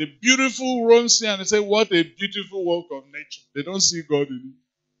 the beautiful Rome Sea, and they say, what a beautiful work of nature. They don't see God in it.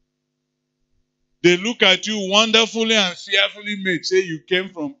 They look at you wonderfully and fearfully made. Say you came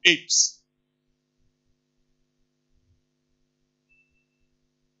from apes.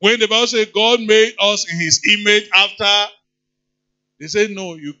 When the Bible says God made us in his image after, they say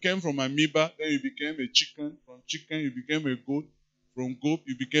no, you came from amoeba, then you became a chicken. From chicken you became a goat. From goat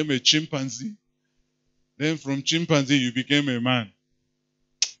you became a chimpanzee. Then from chimpanzee you became a man.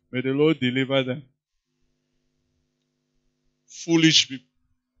 May the Lord deliver them. Foolish people.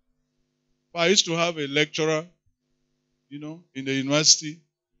 I used to have a lecturer, in the university.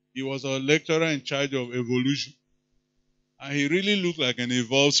 He was a lecturer in charge of evolution. And he really looked like an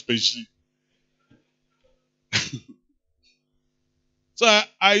evolved species. So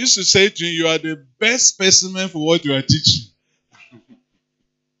I used to say to him, you are the best specimen for what you are teaching.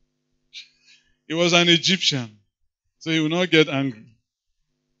 He was an Egyptian, so he would not get angry.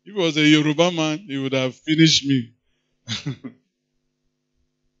 If he was a Yoruba man, he would have finished me.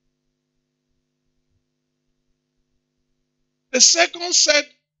 The second set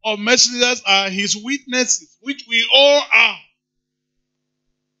of messengers are his witnesses, which we all are.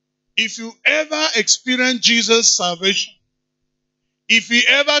 If you ever experience Jesus' salvation, if he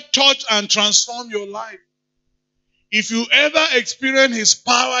ever touch and transform your life, if you ever experience his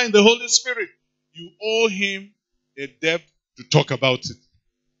power in the Holy Spirit, you owe him a debt to talk about it.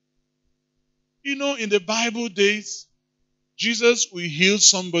 In the Bible days, Jesus will heal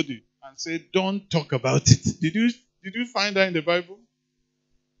somebody and say, don't talk about it. Did you find that in the Bible?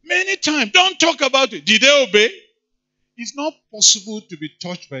 Many times, don't talk about it. Did they obey? It's not possible to be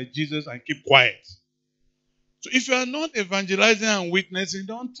touched by Jesus and keep quiet. So if you are not evangelizing and witnessing,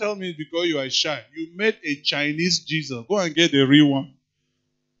 don't tell me because you are shy. You met a Chinese Jesus. Go and get the real one.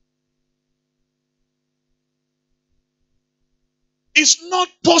 It's not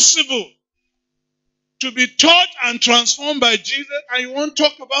possible to be taught and transformed by Jesus and you won't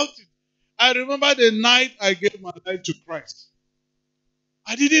talk about it. I remember the night I gave my life to Christ.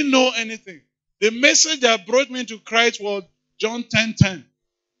 I didn't know anything. The message that brought me to Christ was John 10:10.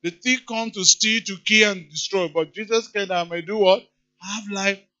 The thief comes to steal, to kill, and destroy. But Jesus came that I may do what? Have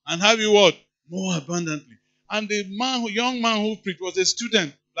life and have you what? More abundantly. And the young man who preached was a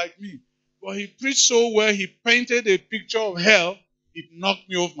student like me. But he preached so well, he painted a picture of hell. It knocked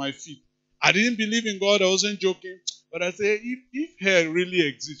me off my feet. I didn't believe in God. I wasn't joking. But I said, if hell really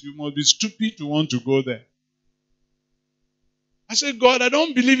exists, you must be stupid to want to go there. I said, God, I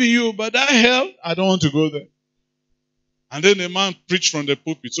don't believe in you, but that hell, I don't want to go there. And then the man preached from the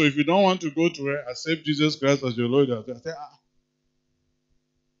pulpit. So if you don't want to go to hell, accept Jesus Christ as your Lord. I said,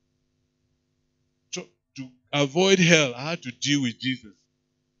 So to avoid hell, I had to deal with Jesus.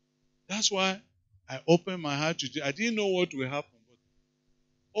 That's why I opened my heart to Jesus. I didn't know what will happen. But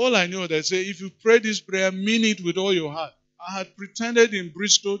all I knew, they say, if you pray this prayer, mean it with all your heart. I had pretended in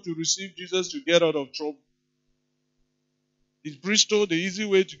Bristol to receive Jesus to get out of trouble. In Bristol, the easy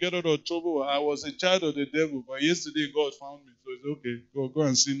way to get out of trouble, I was a child of the devil, but yesterday God found me, so it's okay. Go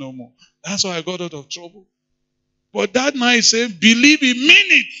and sin no more. That's why I got out of trouble. But that night he said, believe it,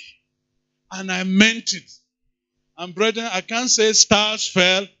 mean it. And I meant it. And brethren, I can't say stars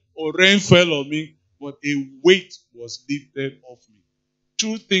fell or rain fell on me, but a weight was lifted off me.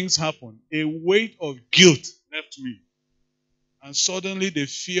 Two things happened. A weight of guilt left me. And suddenly the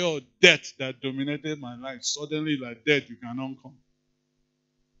fear of death that dominated my life, suddenly like death, you cannot come.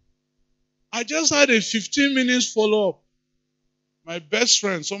 I just had a 15 minutes follow-up. My best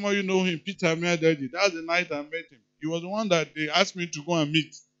friend, some of you know him, Peter Miadedi. That's the night I met him. He was the one that they asked me to go and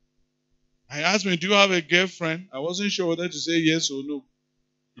meet. I asked me, do you have a girlfriend? I wasn't sure whether to say yes or no.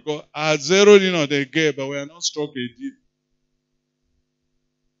 Because I had zeroed in on the girl, but we are not struck a deal.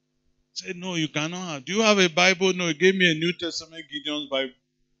 I said, no, you cannot have. Do you have a Bible? No, he gave me a New Testament, Gideon's Bible.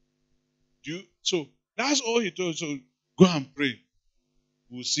 So that's all he told. So go and pray.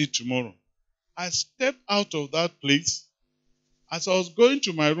 We'll see tomorrow. I stepped out of that place. As I was going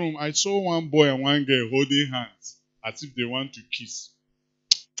to my room, I saw one boy and one girl holding hands as if they want to kiss.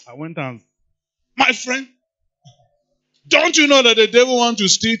 I went and, my friend, don't you know that the devil wants to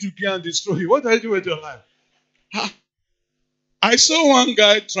steal, to kill, and destroy you? What are you doing with your life? I saw one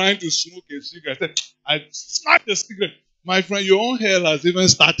guy trying to smoke a cigarette. I smacked the cigarette. My friend, your own hell has even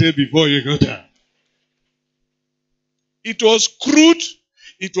started before you go there. It was crude,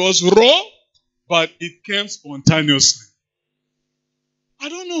 it was raw, but it came spontaneously. I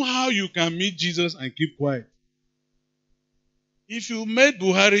don't know how you can meet Jesus and keep quiet. If you met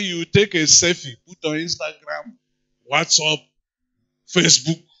Buhari, you take a selfie, put on Instagram, WhatsApp,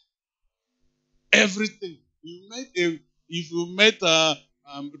 Facebook, everything. If you met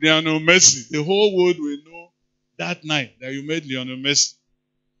Lionel Messi, the whole world will know that night that you met Lionel Messi.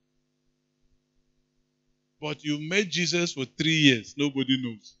 But you met Jesus for 3 years, nobody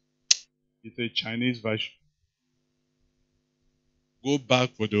knows. It's a Chinese version. Go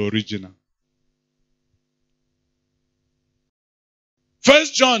back for the original. 1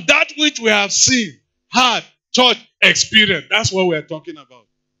 John, that which we have seen, heard, touched, experienced. That's what we're talking about.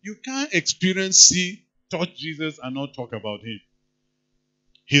 You can't experience, see, touch Jesus and not talk about him.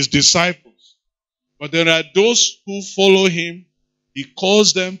 His disciples. But there are those who follow him. He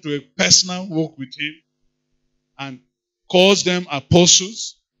calls them to a personal walk with him and calls them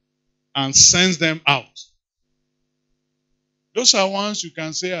apostles and sends them out. Those are ones you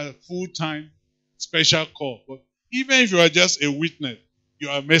can say are full-time special call. But even if you are just a witness, you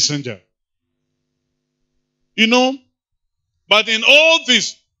are a messenger. You know, but in all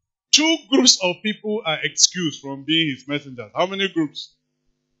this, 2 groups of people are excused from being his messengers. How many groups?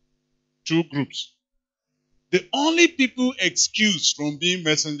 2 groups. The only people excused from being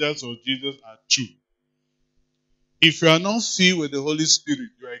messengers of Jesus are 2. If you are not filled with the Holy Spirit,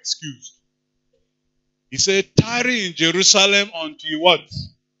 you are excused. He said, tarry in Jerusalem until what?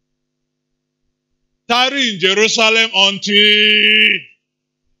 Tarry in Jerusalem until...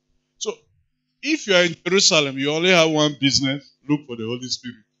 So, if you are in Jerusalem, you only have one business, look for the Holy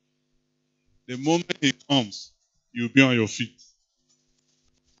Spirit. The moment he comes, you'll be on your feet.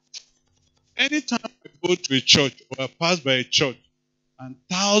 Anytime I go to a church or I pass by a church and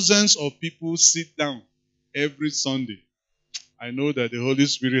thousands of people sit down every Sunday, I know that the Holy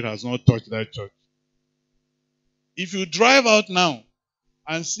Spirit has not touched that church. If you drive out now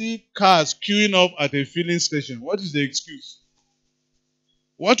and see cars queuing up at a filling station, what is the excuse?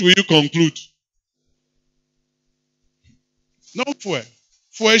 What will you conclude? No fuel.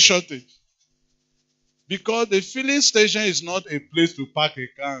 Fuel shortage. Because the filling station is not a place to park a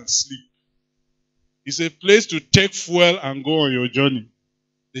car and sleep. It's a place to take fuel and go on your journey.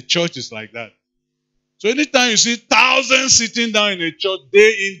 The church is like that. So anytime you see thousands sitting down in a church day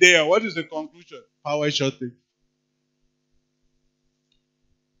in, day out, what is the conclusion? Power shortage.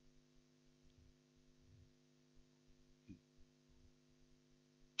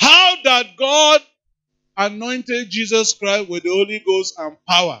 How that God anointed Jesus Christ with the Holy Ghost and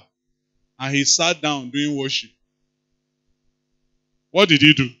power, and he sat down doing worship. What did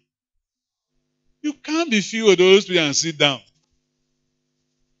he do? You can't be filled with the Holy Spirit and sit down.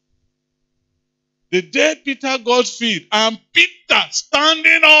 The day Peter got filled, and Peter,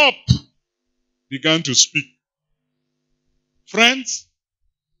 standing up, began to speak. Friends,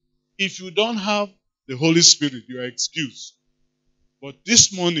 if you don't have the Holy Spirit, you are excused. But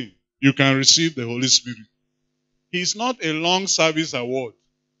this morning, you can receive the Holy Spirit. He's not a long service award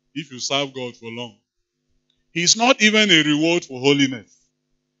if you serve God for long. He's not even a reward for holiness.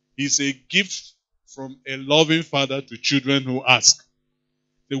 He's a gift from a loving father to children who ask.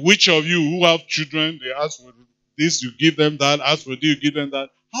 The which of you who have children, they ask for this, you give them that, ask for this, you give them that.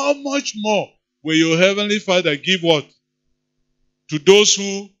 How much more will your heavenly Father give what? To those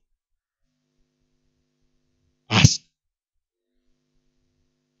who ask.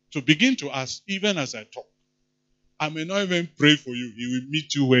 So begin to ask, even as I talk. I may not even pray for you. He will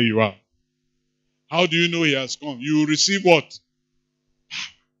meet you where you are. How do you know he has come? You will receive what?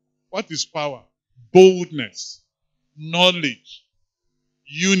 What is power? Boldness, knowledge,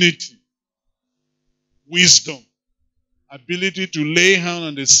 unity, wisdom, ability to lay hand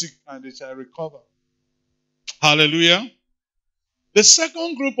on the sick and they shall recover. Hallelujah. The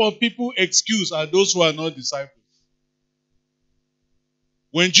second group of people excused are those who are not disciples.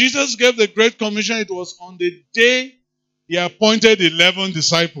 When Jesus gave the Great Commission, it was on the day he appointed 11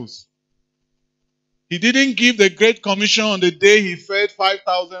 disciples. He didn't give the Great Commission on the day he fed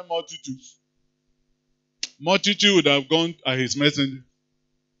 5,000 multitudes. Multitude would have gone at his messenger.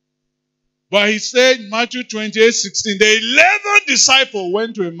 But he said in Matthew 28:16, the 11 disciples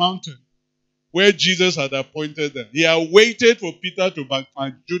went to a mountain where Jesus had appointed them. He had waited for Peter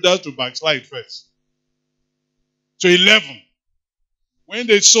and Judas to backslide first. So 11. When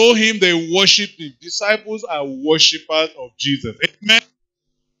they saw him, they worshipped him. Disciples are worshippers of Jesus. Amen.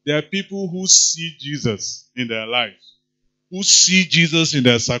 There are people who see Jesus in their lives, who see Jesus in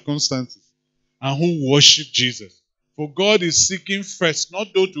their circumstances, and who worship Jesus. For God is seeking first,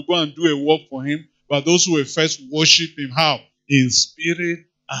 not those to go and do a work for him, but those who will first worship him. How? In spirit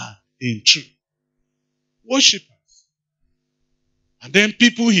and in truth. Worshippers. And then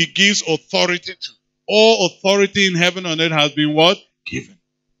people he gives authority to. All authority in heaven and earth has been what? Given.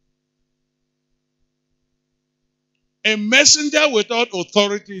 A messenger without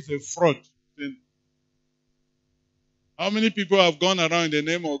authority is a fraud. How many people have gone around in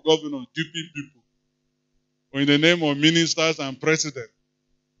the name of governors duping people? Or in the name of ministers and presidents?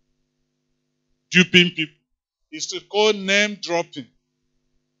 Duping people. It's called name dropping.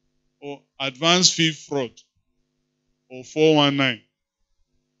 Or advanced fee fraud. Or 419.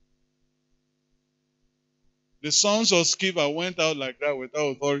 The sons of Sceva went out like that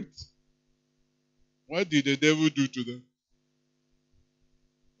without authority. What did the devil do to them?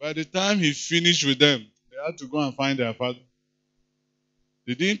 By the time he finished with them, they had to go and find their father.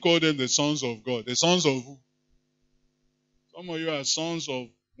 They didn't call them the sons of God. The sons of who? Some of you are sons of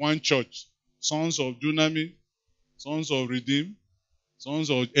one church. Sons of Dunami. Sons of Redeem.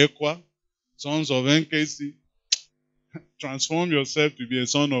 Sons of Equa. Sons of NKC. Transform yourself to be a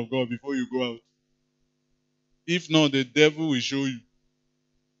son of God before you go out. If not, the devil will show you.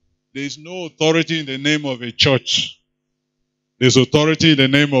 There is no authority in the name of a church. There's authority in the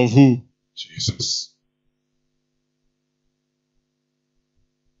name of who? Jesus.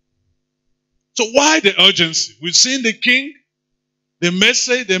 So why the urgency? We've seen the king, the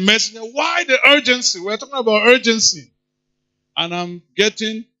message, the messenger. Why the urgency? We're talking about urgency. And I'm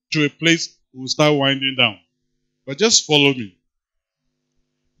getting to a place we'll start winding down. But just follow me.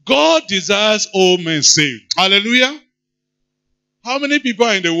 God desires all men saved. Hallelujah. How many people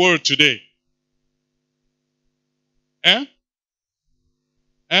are in the world today?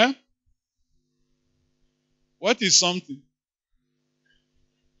 What is something?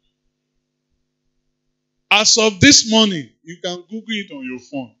 As of this morning, you can Google it on your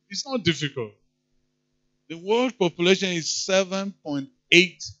phone. It's not difficult. The world population is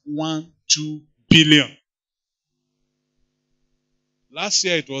 7.812 billion. Last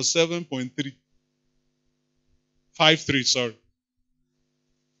year it was 7.353, sorry.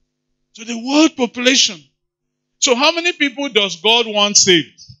 So the world population. So how many people does God want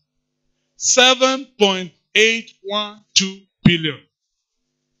saved? 7.812 billion.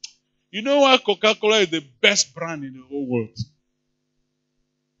 You know why Coca-Cola is the best brand in the whole world?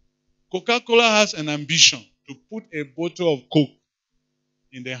 Coca-Cola has an ambition to put a bottle of Coke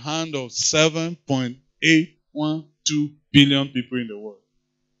in the hand of 7.812 billion people in the world.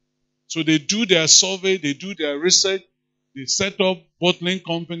 So they do their survey, they do their research, they set up bottling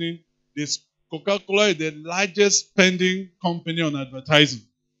company. Coca-Cola is the largest spending company on advertising.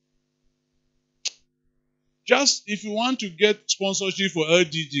 Just if you want to get sponsorship for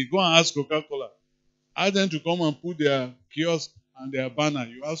LDG, go and ask Coca-Cola. Ask them to come and put their kiosk and their banner.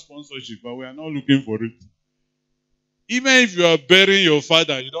 You have sponsorship, but we are not looking for it. Even if you are burying your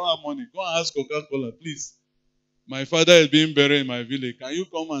father, you don't have money, go and ask Coca-Cola, please. My father is being buried in my village. Can you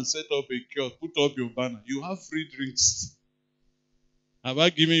come and set up a kiosk, put up your banner? You have free drinks. Have I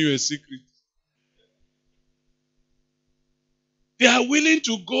given you a secret? They are willing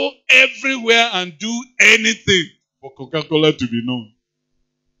to go everywhere and do anything for Coca-Cola to be known.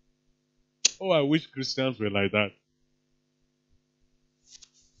 Oh, I wish Christians were like that.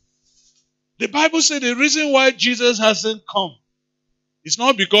 The Bible said the reason why Jesus hasn't come is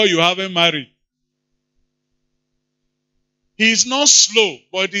not because you haven't married. He is not slow,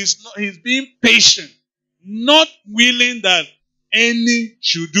 but he's being patient, not willing that any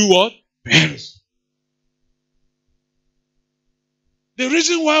should do what? Perish. The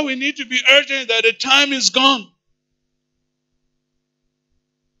reason why we need to be urgent is that the time is gone.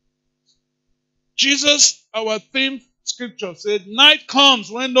 Jesus, our theme scripture said, night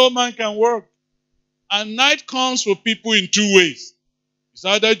comes when no man can work. And night comes for people in two ways. It's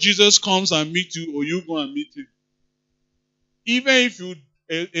either Jesus comes and meet you or you go and meet him. Even if you're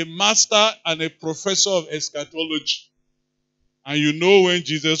a master and a professor of eschatology, and you know when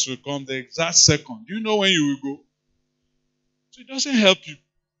Jesus will come, the exact second, you know when you will go. So it doesn't help you.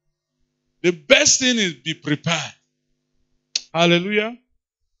 The best thing is be prepared. Hallelujah.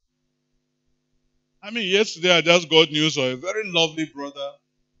 Yesterday I just got news of a very lovely brother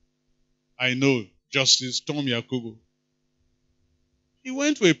I know, Justice Tom Yakubu. He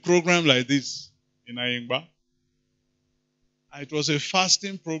went to a program like this in Ayingba. It was a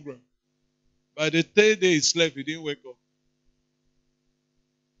fasting program. By the third day he slept, he didn't wake up.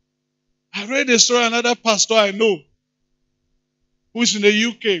 I read a story, another pastor I know, who's in the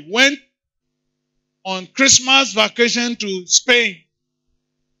UK, went on Christmas vacation to Spain.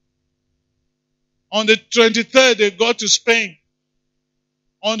 On the 23rd, they got to Spain.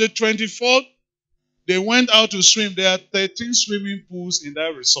 On the 24th, they went out to swim. There are 13 swimming pools in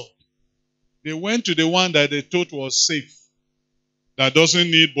that resort. They went to the one that they thought was safe, that doesn't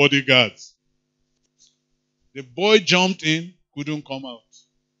need bodyguards. The boy jumped in, couldn't come out.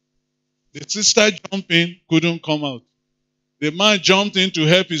 The sister jumped in, couldn't come out. The man jumped in to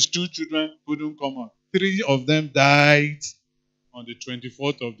help his two children, couldn't come out. 3 of them died on the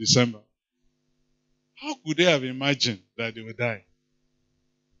 24th of December. How could they have imagined that they would die?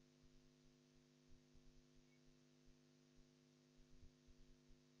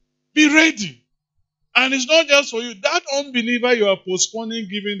 Be ready. And it's not just for you. That unbeliever you are postponing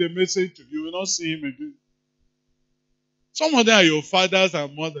giving the message to, you will not see him again. Some of them are your fathers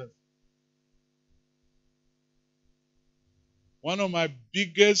and mothers. One of my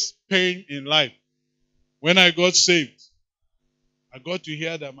biggest pain in life, when I got saved, I got to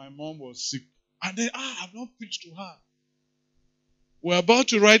hear that my mom was sick. And then, I've not preached to her. We're about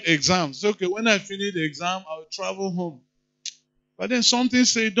to write exams. Okay, when I finish the exam, I'll travel home. But then something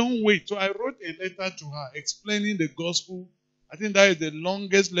said, don't wait. So I wrote a letter to her explaining the gospel. I think that is the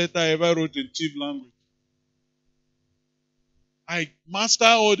longest letter I ever wrote in Tiv language. I mastered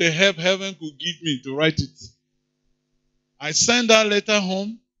all the help heaven could give me to write it. I sent that letter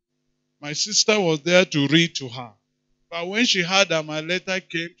home. My sister was there to read to her. But when she heard that my letter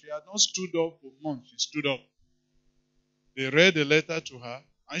came, she had not stood up for months. She stood up. They read the letter to her,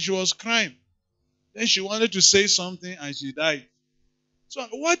 and she was crying. Then she wanted to say something, and she died. So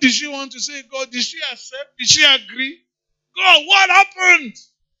what did she want to say? God, did she accept? Did she agree? God, what happened?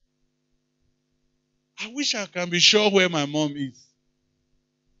 I wish I can be sure where my mom is.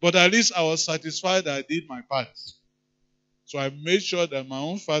 But at least I was satisfied that I did my part. So I made sure that my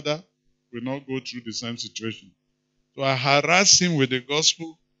own father will not go through the same situation. So I harassed him with the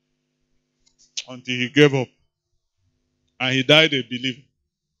gospel until he gave up. And he died a believer.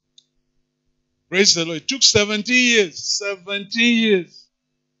 Praise the Lord. It took 17 years. 17 years.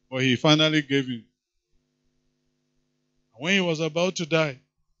 But he finally gave in. When he was about to die,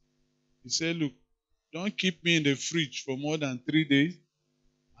 he said, look, don't keep me in the fridge for more than 3 days.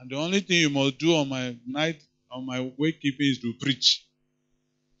 And the only thing you must do on my night, on my wakekeeping is to preach.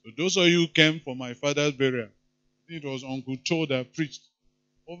 So those of you who came for my father's burial, I think it was Uncle Cho that preached.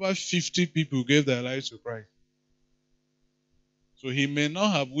 Over 50 people gave their lives to Christ. So he may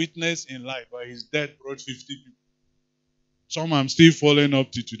not have witnessed in life, but his death brought 50 people. Some I'm still following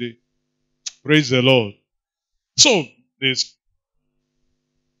up to today. Praise the Lord. So,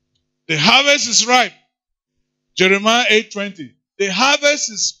 the harvest is ripe. Jeremiah 8:20. The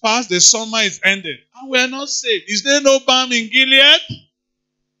harvest is past, the summer is ended. And we are not saved. Is there no balm in Gilead?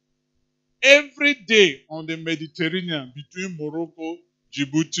 Every day on the Mediterranean, between Morocco,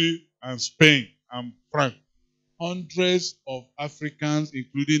 Djibouti, and Spain, and France, hundreds of Africans,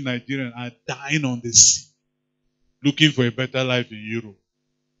 including Nigerians, are dying on the sea, looking for a better life in Europe.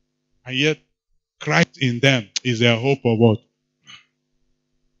 And yet, Christ in them is their hope of what?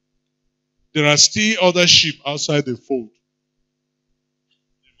 There are still other sheep outside the fold.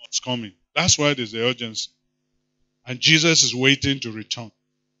 It's coming. That's why there's the urgency. And Jesus is waiting to return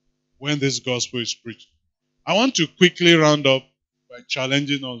when this gospel is preached. I want to quickly round up by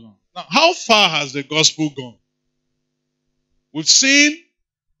challenging us. Now, how far has the gospel gone? We've seen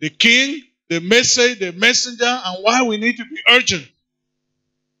the king, the message, the messenger, and why we need to be urgent.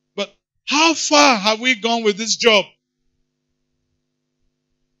 But how far have we gone with this job?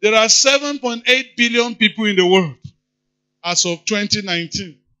 There are 7.8 billion people in the world as of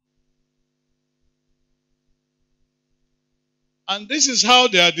 2019. And this is how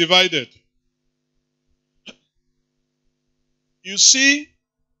they are divided. You see,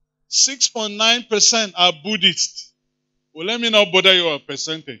 6.9% are Buddhist. Well, let me not bother you with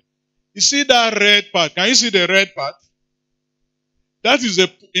percentage. You see that red part? Can you see the red part? That is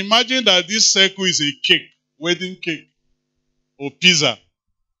imagine that this circle is a cake, wedding cake, or pizza.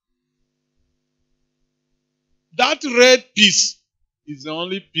 That red piece is the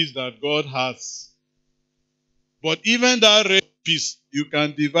only piece that God has. But even that red piece, you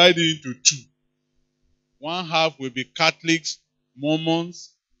can divide it into two. One half will be Catholics,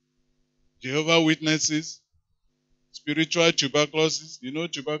 Mormons, Jehovah's Witnesses, spiritual tuberculosis. You know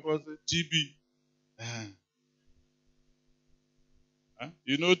tuberculosis? TB.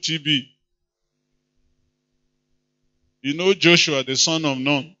 You know TB. You know Joshua, the son of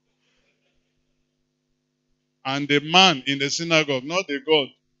Nun. And the man in the synagogue, not the God,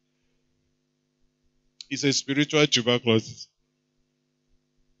 is a spiritual tuberculosis.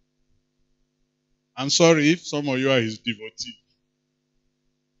 I'm sorry if some of you are his devotee,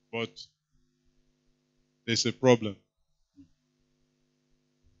 but there's a problem.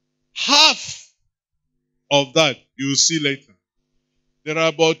 Half of that you will see later. There are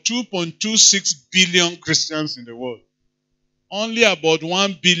about 2.26 billion Christians in the world. Only about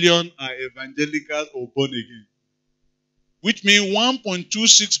 1 billion are evangelicals or born again. Which means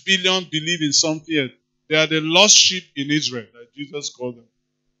 1.26 billion believe in something else. They are the lost sheep in Israel that Jesus called them.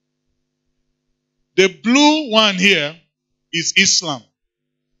 The blue one here is Islam.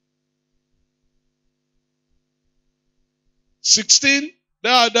 16, the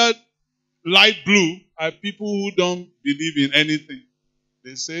other light blue are people who don't believe in anything.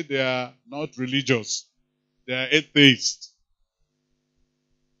 They say they are not religious. They are atheists.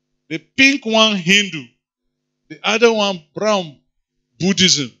 The pink one, Hindu. The other one, brown,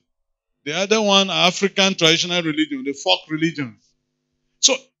 Buddhism. The other one, African traditional religion, the folk religions.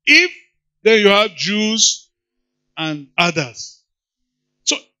 So if then you have Jews and others.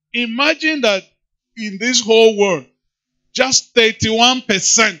 So imagine that in this whole world, just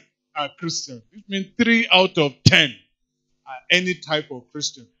 31% are Christian. It means 3 out of 10 are any type of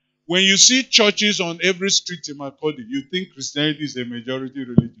Christian. When you see churches on every street in Makurdi, you think Christianity is a majority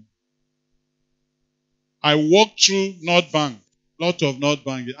religion. I walked through North Bank, lot of North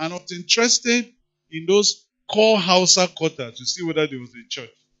Bank, and I was interested in those core Hausa quarters to see whether there was a church.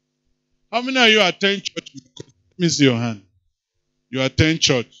 How many of you attend church? Let me see your hand. You attend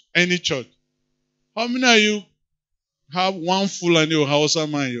church, any church. How many of you have one Fulani or Hausa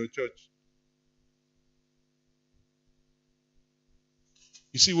man in your church?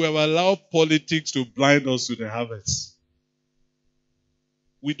 You see, we have allowed politics to blind us to the harvest.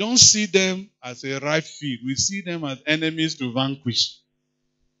 We don't see them as a ripe field. We see them as enemies to vanquish.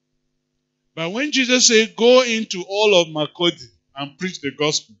 But when Jesus said, go into all of Makurdi and preach the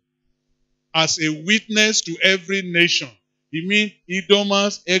gospel as a witness to every nation, he means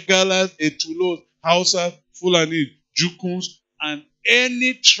Idomas, Egalas, Etulos, Hausa, Fulani, Jukuns, and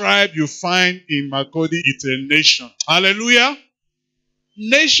any tribe you find in Makurdi, it's a nation. Hallelujah.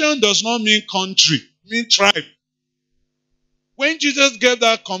 Nation does not mean country, it means tribe. When Jesus gave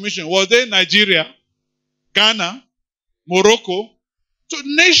that commission, was there Nigeria, Ghana, Morocco? So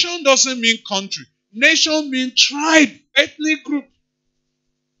nation doesn't mean country. Nation means tribe, ethnic group.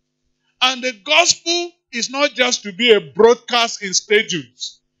 And the gospel is not just to be a broadcast in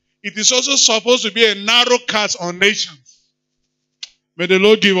stadiums. It is also supposed to be a narrowcast on nations. May the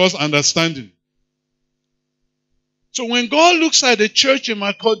Lord give us understanding. So when God looks at the church in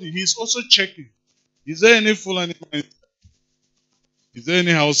Makurdi, He's also checking. Is there any Fulani man? Is there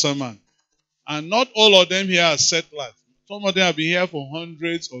any Hausa man? And not all of them here are settlers. Some of them have been here for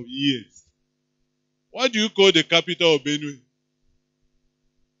hundreds of years. What do you call the capital of Benue?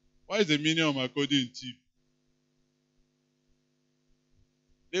 What is the meaning of Makurdi in Tiv?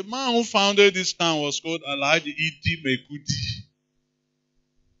 The man who founded this town was called Alhaji Idi Mekudi.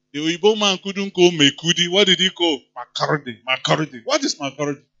 The Igbo man couldn't call Mekudi. What did he call? Makurdi. Makurdi. What is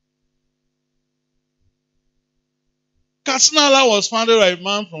Makurdi? Katsina was founded by a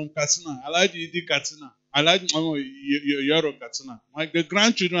man from Katsina. Alhaji Idi Katsina. Alhaji Yoro Katsina. The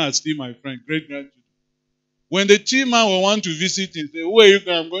grandchildren are still my friend, great-grandchildren. When the tea man will want to visit him, say, where are you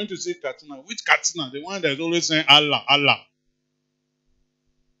going? I'm going to see Katsina. Which Katsina? The one that's always saying Allah, Allah.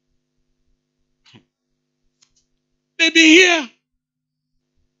 They be here.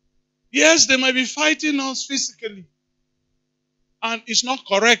 Yes, they might be fighting us physically. And it's not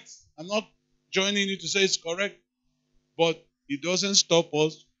correct. I'm not joining you to say it's correct. But it doesn't stop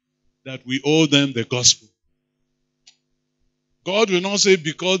us that we owe them the gospel. God will not say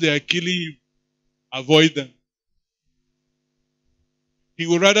because they are killing you, avoid them. He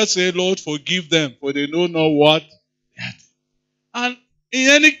would rather say, Lord, forgive them, for they know not what they are doing. And in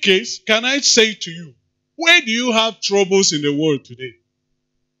any case, can I say to you, where do you have troubles in the world today?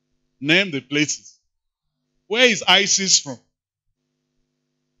 Name the places. Where is ISIS from?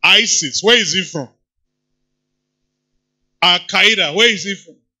 ISIS, where is it from? Al-Qaeda, where is it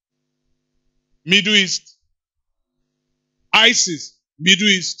from? Middle East. ISIS, Middle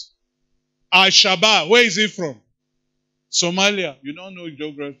East. Al-Shabaab, where is it from? Somalia, you don't know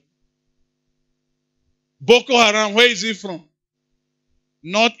geography. Boko Haram, where is it from?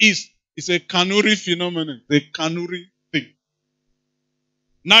 Northeast. It's a Kanuri phenomenon. The Kanuri thing.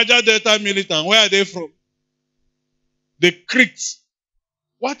 Niger Delta militant, where are they from? The Creeks.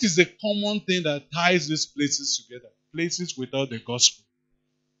 What is the common thing that ties these places together? Places without the gospel.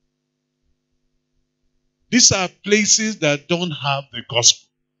 These are places that don't have the gospel.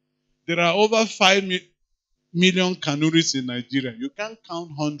 There are over 5 million Kanuris in Nigeria. You can't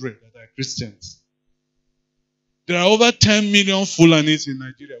count 100 that are Christians. There are over 10 million Fulanis in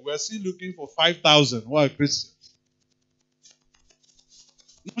Nigeria. We are still looking for 5,000 who are Christians.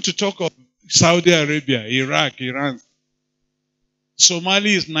 Not to talk of Saudi Arabia, Iraq, Iran.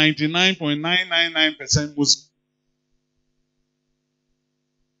 Somali is 99.999% Muslim.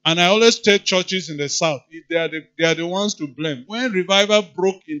 And I always tell churches in the south, they are the ones to blame. When revival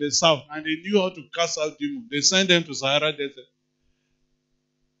broke in the south and they knew how to cast out demons, they sent them to Sahara Desert.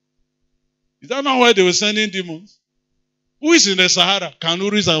 Is that not why they were sending demons? Who is in the Sahara?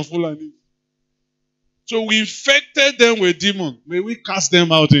 Kanuris and Fulani. So we infected them with demons. May we cast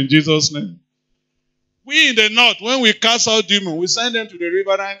them out in Jesus' name. We in the north, when we cast out demons, we send them to the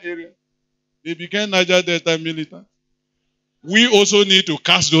riverine area. They became Niger Delta militant. We also need to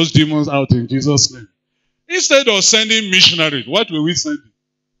cast those demons out in Jesus' name. Instead of sending missionaries, what will we send?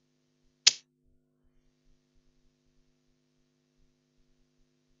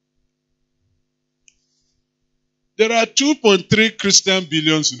 There are 2.3 Christian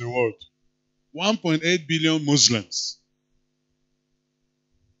billions in the world. 1.8 billion Muslims.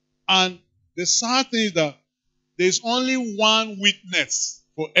 And the sad thing is that there's only one witness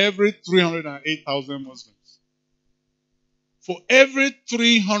for every 308,000 Muslims. For every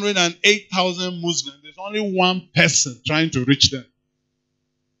 308,000 Muslims, there's only one person trying to reach them.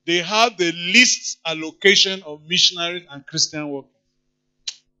 They have the least allocation of missionaries and Christian workers.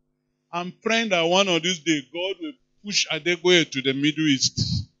 I'm praying that one of these days, God will push Adegoye to the Middle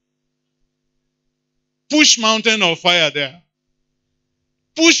East. Push Mountain of Fire there.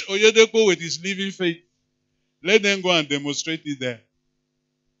 Push Oyedepo with his living faith. Let them go and demonstrate it there.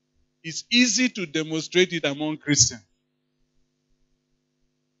 It's easy to demonstrate it among Christians.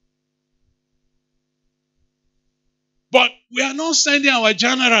 But we are not sending our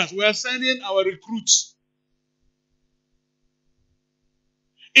generals. We are sending our recruits.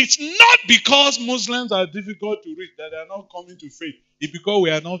 It's not because Muslims are difficult to reach that they are not coming to faith. It's because we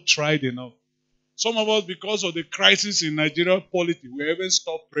are not tried enough. Some of us, because of the crisis in Nigeria polity, we haven't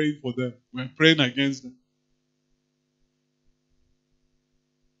stopped praying for them. We're praying against them.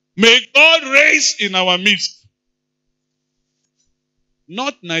 May God raise in our midst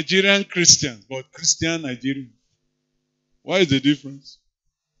not Nigerian Christians, but Christian Nigerians. What is the difference?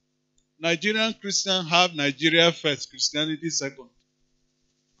 Nigerian Christians have Nigeria first, Christianity second.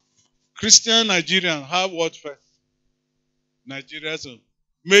 Christian Nigerians have what first? Nigerians.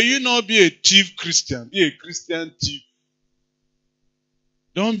 May you not be a thief Christian. Be a Christian thief.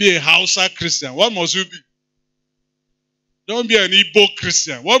 Don't be a Hausa Christian. What must you be? Don't be an Igbo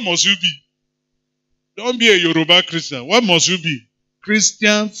Christian. What must you be? Don't be a Yoruba Christian. What must you be?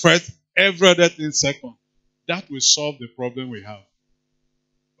 Christian first, every other thing second. That will solve the problem we have.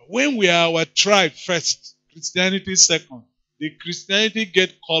 But when we are our tribe first, Christianity second, the Christianity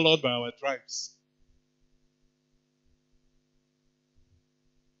get colored by our tribes.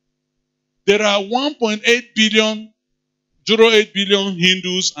 There are 1.8 billion, 0.8 billion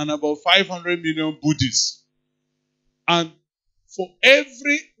Hindus and about 500 million Buddhists. And for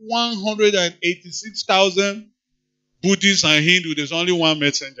every 186,000 Buddhists and Hindus, there's only one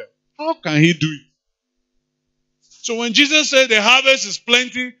messenger. How can he do it? So when Jesus said the harvest is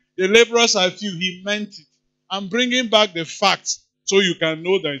plenty, the laborers are few, he meant it. I'm bringing back the facts so you can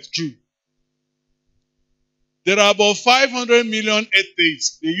know that it's true. There are about 500 million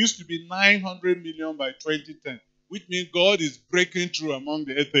atheists. There used to be 900 million by 2010, which means God is breaking through among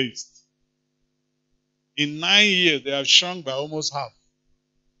the atheists. In 9 years, they have shrunk by almost half.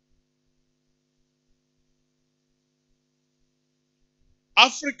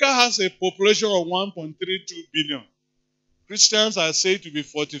 Africa has a population of 1.32 billion. Christians are said to be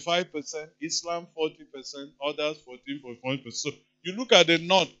 45%, Islam 40%, others 14.1%. So you look at the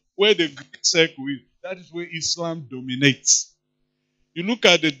north, where the Greek circle is, that is where Islam dominates. You look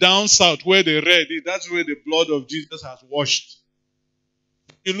at the down south, where the red is, that's where the blood of Jesus has washed.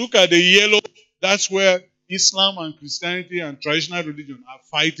 You look at the yellow, that's where Islam and Christianity and traditional religion are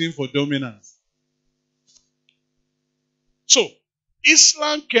fighting for dominance. So,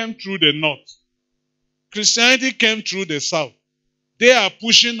 Islam came through the north. Christianity came through the south. They are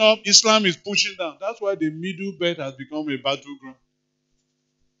pushing up, Islam is pushing down. That's why the Middle Belt has become a battleground.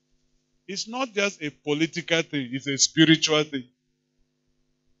 It's not just a political thing, it's a spiritual thing.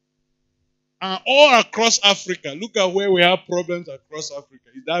 And all across Africa, look at where we have problems across Africa.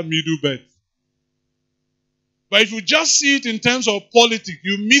 It's that Middle Belt. But if you just see it in terms of politics,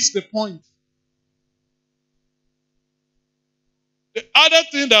 you miss the point. The other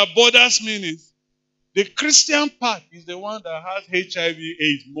thing that bothers me is the Christian part is the one that has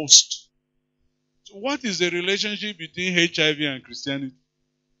HIV/AIDS most. So what is the relationship between HIV and Christianity?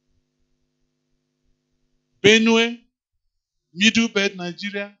 Benue, Middle Belt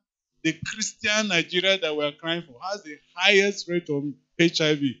Nigeria, the Christian Nigeria that we are crying for has the highest rate of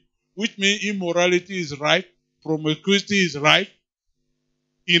HIV, which means immorality is rife, promiscuity is rife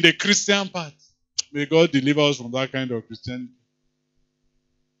in the Christian part. May God deliver us from that kind of Christianity.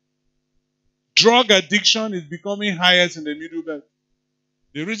 Drug addiction is becoming highest in the Middle Belt.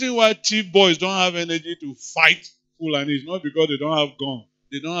 The reason why thief boys don't have energy to fight Fulani is not because they don't have guns.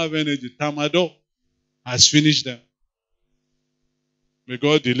 They don't have energy. Tramadol has finished them. May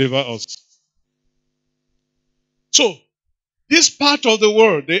God deliver us. So, this part of the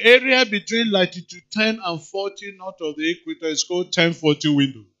world, the area between latitude 10 and 40 north of the equator is called 1040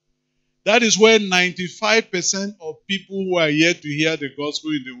 window. That is where 95% of people who are yet to hear the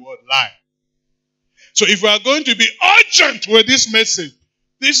gospel in the world lie. So if we are going to be urgent with this message,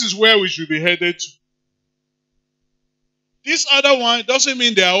 this is where we should be headed to. This other one doesn't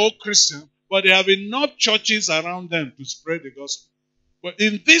mean they are all Christian, but they have enough churches around them to spread the gospel. But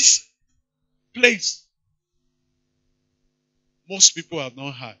in this place, most people have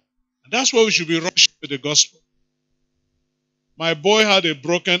not heard. And that's why we should be rushing with the gospel. My boy had a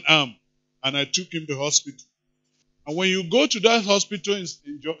broken arm, and I took him to the hospital. And when you go to that hospital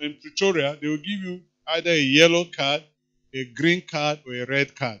in Pretoria, they will give you either a yellow card, a green card, or a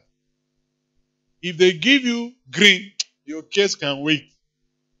red card. If they give you green, your case can wait.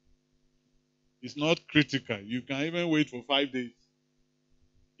 It's not critical. You can even wait for 5 days.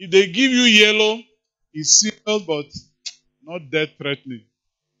 If they give you yellow, it's serious but not death-threatening.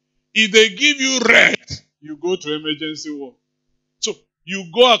 If they give you red, you go to emergency ward. So you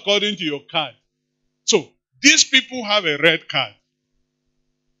go according to your card. So these people have a red card.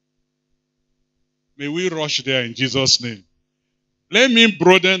 May we rush there in Jesus' name. Let me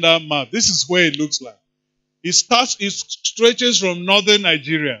broaden that map. This is where it looks like. It stretches from northern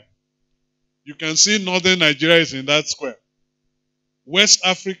Nigeria. You can see northern Nigeria is in that square. West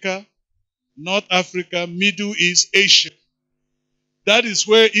Africa, North Africa, Middle East, Asia. That is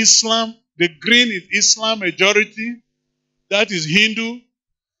where Islam, the green is Islam majority. That is Hindu.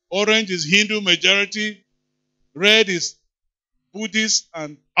 Orange is Hindu majority. Red is Buddhist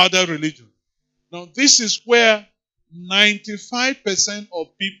and other religions. Now, this is where 95%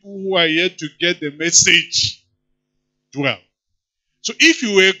 of people who are yet to get the message dwell. So if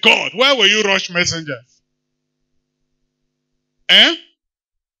you were God, why will you rush messengers? Eh?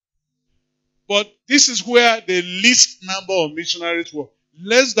 But this is where the least number of missionaries work.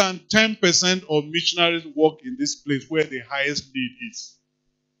 Less than 10% of missionaries work in this place where the highest need is.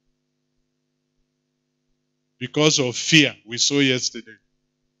 Because of fear, we saw yesterday.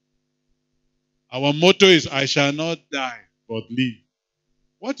 Our motto is, I shall not die, but live.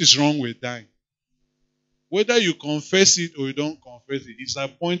 What is wrong with dying? Whether you confess it or you don't confess it, it's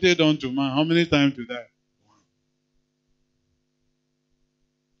appointed unto man. How many times to die?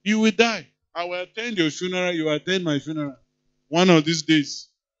 You will die. I will attend your funeral, you will attend my funeral. One of these days.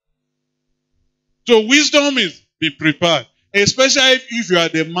 So wisdom is be prepared. Especially if you are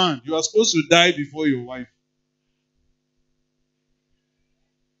the man. You are supposed to die before your wife.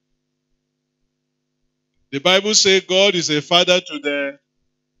 The Bible says God is a father to the...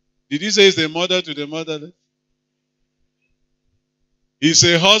 Did he say he's a mother to the motherless? He's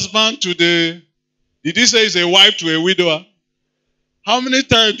a husband to the... Did he say he's a wife to a widower? How many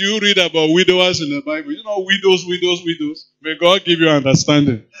times do you read about widowers in the Bible? You know, widows, widows, widows. May God give you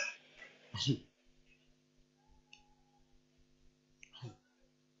understanding.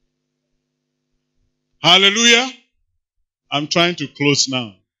 Hallelujah. I'm trying to close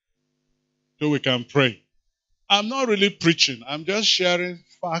now so we can pray. I'm not really preaching. I'm just sharing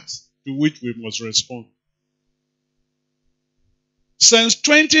facts to which we must respond. Since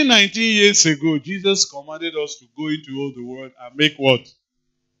 2019 years ago, Jesus commanded us to go into all the world and make what?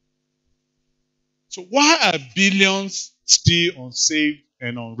 So why are billions still unsaved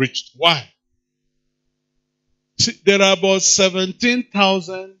and unreached? Why? See, there are about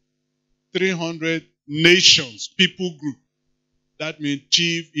 17,300 nations, people group. That means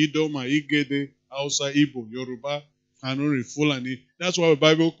Chief, Idoma, Igede, Hausa, Igbo, Yoruba, Kanuri, Fulani. That's why the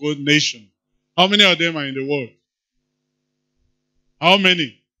Bible calls nation. How many of them are in the world? How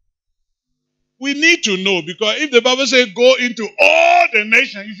many? We need to know, because if the Bible says go into all the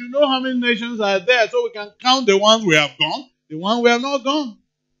nations, you should know how many nations are there so we can count the ones we have gone, the ones we have not gone.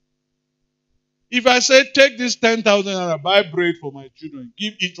 If I say take this 10,000 and buy bread for my children,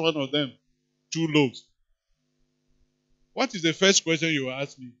 give each one of them 2 loaves. What is the first question you will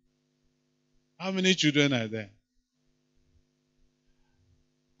ask me? How many children are there?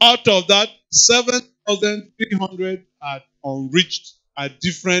 Out of that, 7,300 are unreached at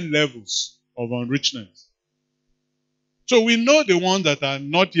different levels of unrichment. So we know the ones that are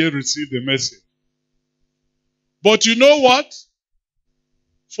not yet received the message. But you know what?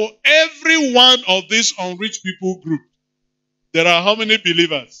 For every one of these unreached people group, there are how many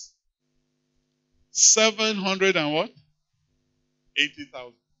believers? 700 and what?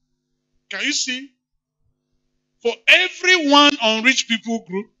 80,000. Can you see? For every one unreached people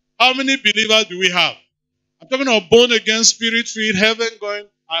group, how many believers do we have? I'm talking about born again, spirit filled, heaven going,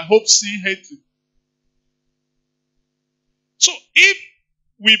 I hope, see, hating. So if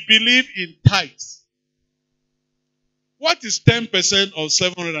we believe in tithes, what is 10% of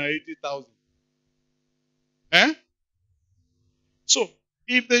 780,000? Eh? So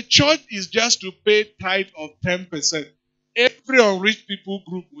if the church is just to pay tithe of 10%, every unreached people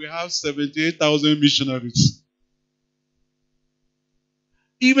group will have 78,000 missionaries.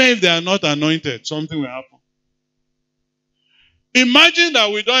 Even if they are not anointed, something will happen. Imagine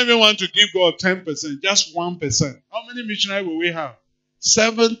that we don't even want to give God 10%, just 1%. How many missionaries will we have?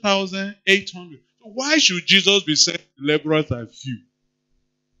 7,800. So why should Jesus be saying laborers are few?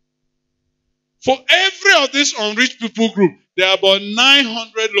 For every of these unreached people group, there are about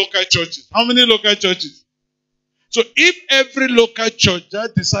 900 local churches. How many local churches? So if every local church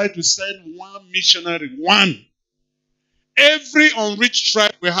just decide to send one missionary, one, every unreached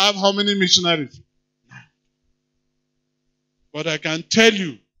tribe will have how many missionaries? But I can tell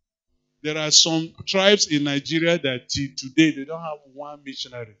you, there are some tribes in Nigeria that till today they don't have one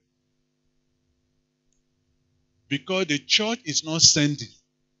missionary. Because the church is not sending.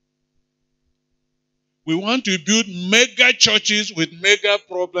 We want to build mega churches with mega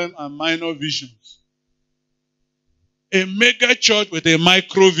problems and minor visions. A mega church with a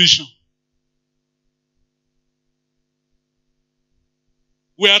micro vision.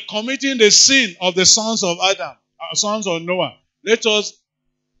 We are committing the sin of the sons of Adam, sons of Noah. Let us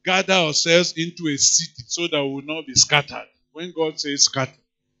gather ourselves into a city so that we will not be scattered. When God says scatter.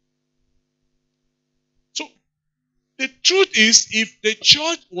 So, the truth is, if the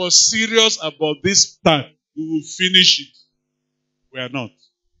church was serious about this time, we will finish it. We are not.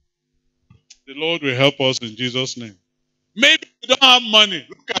 The Lord will help us in Jesus' name. Maybe you don't have money.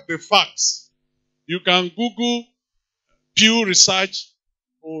 Look at the facts. You can Google Pew Research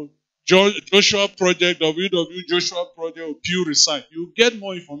or Joshua Project, WW Joshua Project, or Pew Research. You get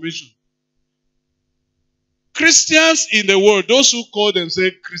more information. Christians in the world, those who call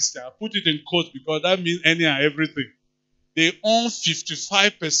themselves Christian, I put it in quotes because that means any and everything. They own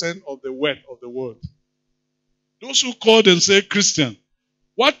 55% of the wealth of the world. Those who call themselves Christian,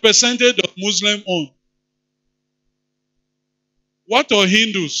 what percentage of Muslims own? What are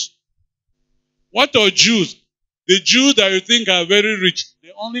Hindus? What are Jews? The Jews that you think are very rich,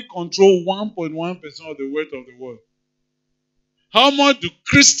 they only control 1.1% of the wealth of the world. How much do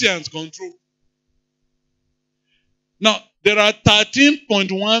Christians control? Now, there are 13.1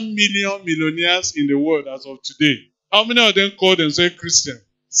 million millionaires in the world as of today. How many of them call themselves Christian?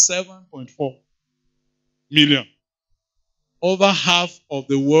 7.4 million. Over half of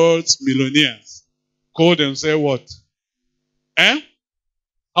the world's millionaires call themselves what?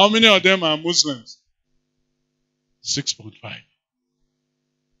 How many of them are Muslims? 6.5.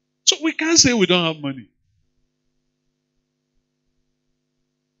 So we can't say we don't have money.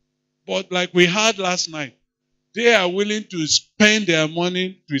 But like we had last night, they are willing to spend their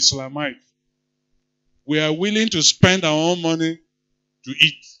money to Islamize. We are willing to spend our own money to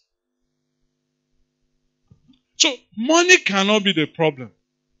eat. So money cannot be the problem.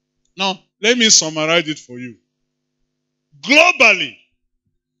 Now, let me summarize it for you. Globally,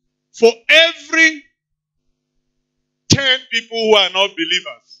 for every 10 people who are not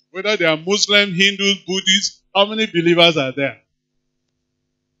believers, whether they are Muslim, Hindus, Buddhists, how many believers are there?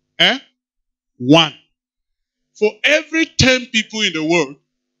 1. For every 10 people in the world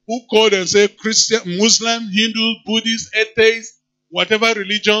who call themselves Christian, Muslim, Hindu, Buddhist, atheist, whatever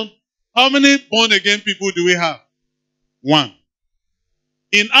religion, how many born-again people do we have? 1.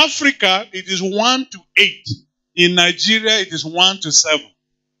 In Africa, it is 1 to 8. In Nigeria, it is 1 to 7.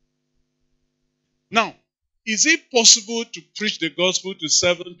 Now, is it possible to preach the gospel to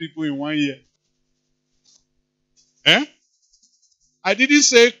 7 people in 1 year? I didn't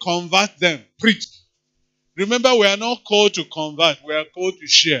say convert them, preach. Remember, we are not called to convert, we are called to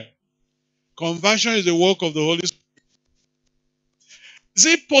share. Conversion is the work of the Holy Spirit. Is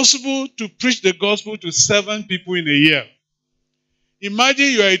it possible to preach the gospel to 7 people in a year? Imagine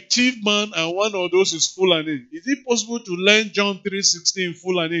you are a thief man and one of those is Fulani. Is it possible to learn John 3:16 in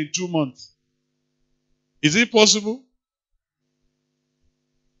Fulani in 2 months? Is it possible?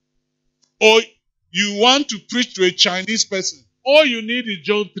 Or you want to preach to a Chinese person. All you need is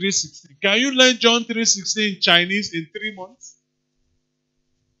John 3:16. Can you learn John 3:16 in Chinese in 3 months?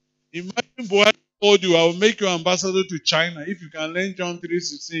 Imagine Buhari told you, I will make you ambassador to China if you can learn John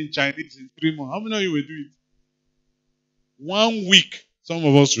 3:16 in Chinese in 3 months. How many of you will do it? 1 week, some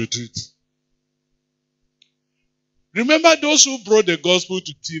of us retreat. Remember those who brought the gospel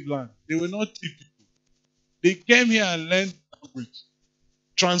to thief land. They were not thief people. They came here and learned language.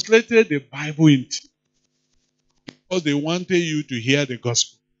 Translated the Bible in thief. Because they wanted you to hear the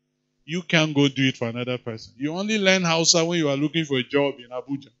gospel. You can't go do it for another person. You only learn Hausa when you are looking for a job in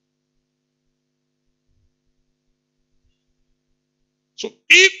Abuja. So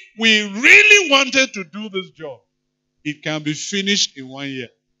if we really wanted to do this job, it can be finished in 1 year.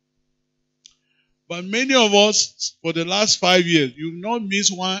 But many of us, for the last 5 years, you've not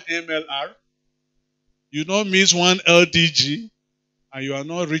missed 1 MLR, you not miss 1 LDG, and you are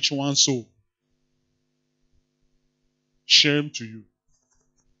not reached 1 soul. Shame to you.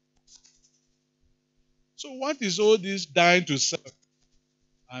 So what is all this dying to self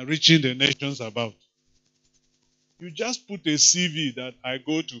and reaching the nations about? You just put a CV that I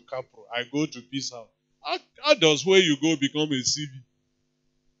go to Capro, I go to Peace House. How does where you go become a CV?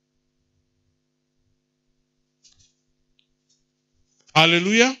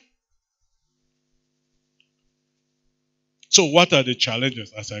 Hallelujah. So what are the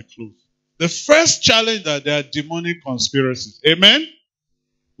challenges as I close? The first challenge that there are demonic conspiracies. Amen?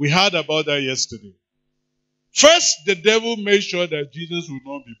 We heard about that yesterday. First, the devil made sure that Jesus would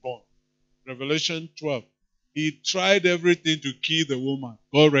not be born. Revelation 12. He tried everything to kill the woman.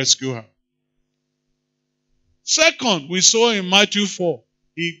 God rescued her. Second, we saw in Matthew 4,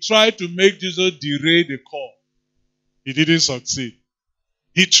 he tried to make Jesus derail the call. He didn't succeed.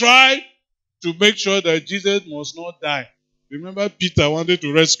 He tried to make sure that Jesus must not die. Remember, Peter wanted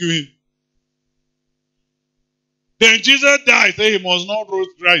to rescue him. Then Jesus died, said he must not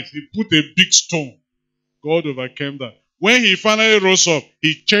rise. He put a big stone. God overcame that. When he finally rose up,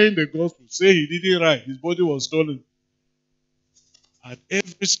 he changed the gospel. Say he didn't rise. His body was stolen. At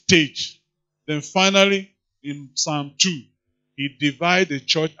every stage. Then finally, in Psalm 2, he divided the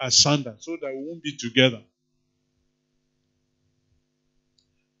church asunder so that we won't be together.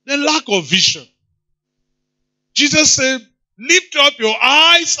 The lack of vision. Jesus said, Lift up your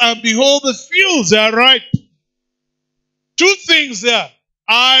eyes and behold the fields, they are ripe. Two things there.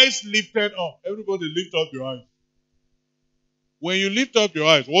 Eyes lifted up. Everybody lift up your eyes. When you lift up your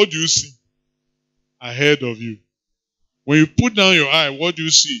eyes, what do you see? Ahead of you. When you put down your eye, what do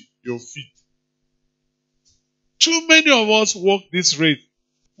you see? Your feet. Too many of us walk this race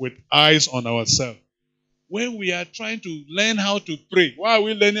with eyes on ourselves. When we are trying to learn how to pray, why are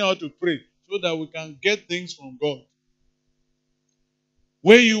we learning how to pray? So that we can get things from God.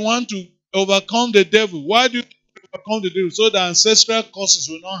 When you want to overcome the devil, why do you overcome the devil? So that ancestral curses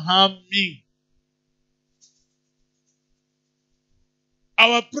will not harm me.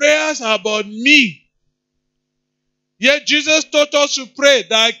 Our prayers are about me. Yet Jesus taught us to pray,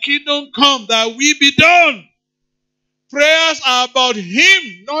 thy kingdom come, thy will be done. Prayers are about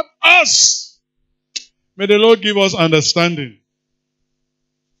him, not us. May the Lord give us understanding.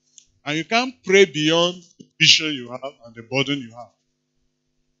 And you can't pray beyond the vision you have and the burden you have.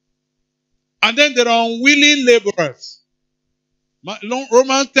 And then there are unwilling laborers.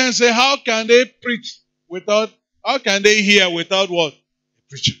 Romans 10 says, how can they preach without, how can they hear without what? A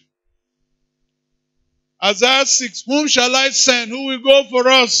preacher. Isaiah 6, whom shall I send? Who will go for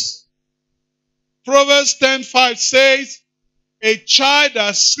us? Proverbs 10:5 says, a child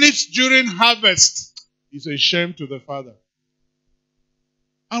that sleeps during harvest is a shame to the father.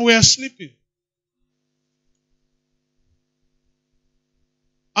 And we are sleeping.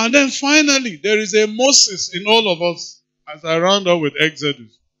 And then finally, there is a Moses in all of us, as I round up with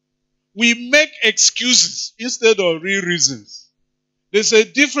Exodus. We make excuses instead of real reasons. There's a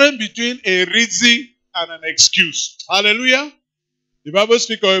difference between a reason and an excuse. Hallelujah. The Bible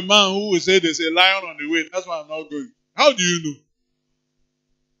speaks of a man who will say there's a lion on the way. That's why I'm not going. How do you know?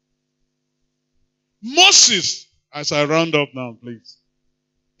 Moses, as I round up now, please.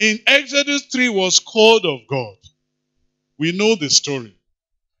 In Exodus 3 was called of God. We know the story.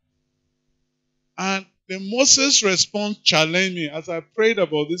 And the Moses response challenged me. As I prayed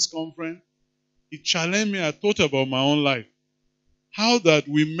about this conference, it challenged me. I thought about my own life. How that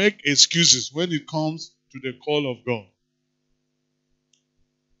we make excuses when it comes to the call of God.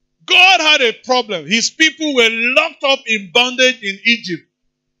 God had a problem. His people were locked up in bondage in Egypt.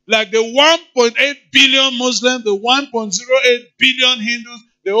 Like the 1.8 billion Muslims, the 1.08 billion Hindus,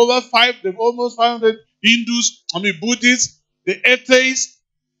 the almost 500 Hindus, Buddhists, the atheists.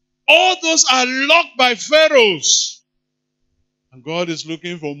 All those are locked by pharaohs. And God is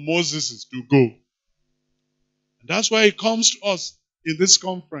looking for Moses to go. And that's why he comes to us in this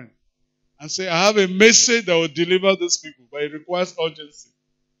conference and say, I have a message that will deliver these people, but it requires urgency.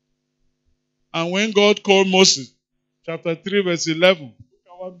 And when God called Moses, chapter 3, verse 11, look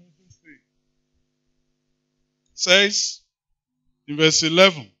at what Moses says in verse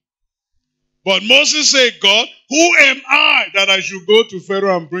 11. But Moses said, God, who am I that I should go to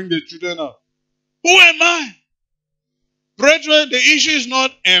Pharaoh and bring the children out? Who am I? Brethren, the issue is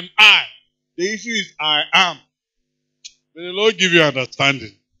not am I. The issue is I am. May the Lord give you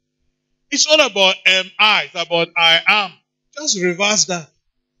understanding. It's all about am I. It's about I am. Just reverse that.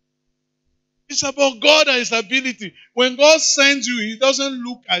 It's about God and his ability. When God sends you, he doesn't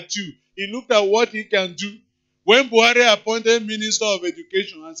look at you. He looked at what he can do. When Buhari appointed Minister of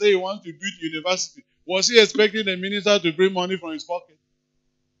Education and said he wants to build university, was he expecting the minister to bring money from his pocket?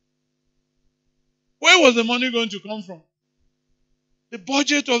 Where was the money going to come from? The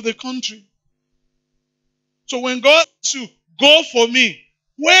budget of the country. So when God asks you, go for me,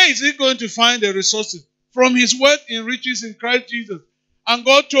 where is he going to find the resources? From his wealth in riches in Christ Jesus. And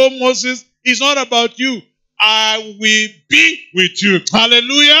God told Moses, it's not about you. I will be with you.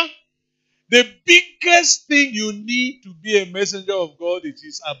 Hallelujah. The biggest thing you need to be a messenger of God is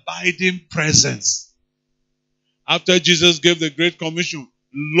his abiding presence. After Jesus gave the Great Commission,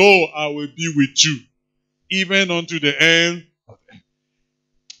 lo, I will be with you, even unto the end of the earth.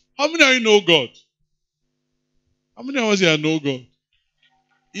 How many of you know God? How many of us here know God?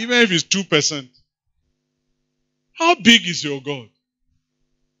 Even if it's 2%. How big is your God?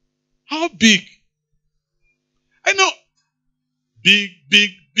 How big? I know. Big,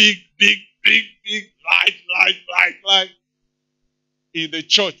 big, big, big, big, big, light. In the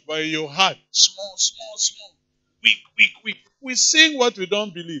church, but in your heart, small, weak. We sing what we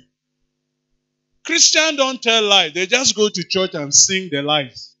don't believe. Christians don't tell lies. They just go to church and sing the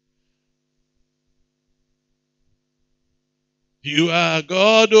lies. You are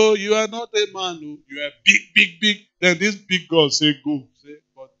God, oh, you are not a man, oh. You are big. Then this big God say, go. Say,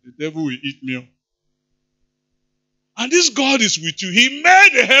 but the devil will eat me up. And this God is with you. He made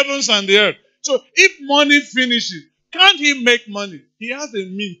the heavens and the earth. So if money finishes, can't he make money? He has a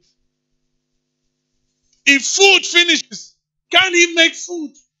mint. If food finishes, Can he make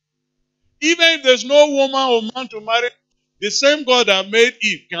food? Even if there's no woman or man to marry, the same God that made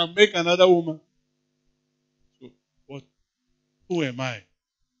Eve can make another woman. So, but who am I?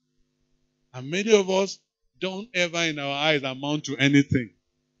 And many of us don't ever in our eyes amount to anything.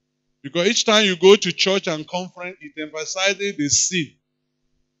 Because each time you go to church and conference, it emphasizes the sin,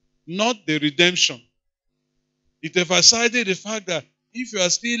 not the redemption. It emphasizes the fact that if you are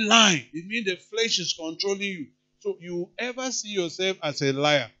still lying, it means the flesh is controlling you. So you ever see yourself as a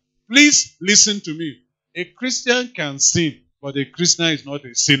liar, please listen to me. A Christian can sin, but a Christian is not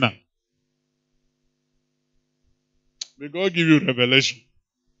a sinner. May God give you revelation.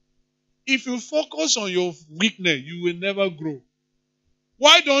 If you focus on your weakness, you will never grow.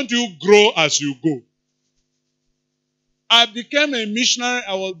 Why don't you grow as you go? I became a missionary.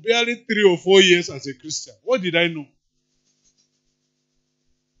 I was barely 3 or 4 years as a Christian. What did I know?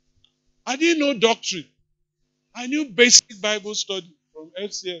 I didn't know doctrine. I knew basic Bible study from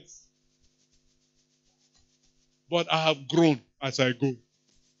FCS. But I have grown as I go.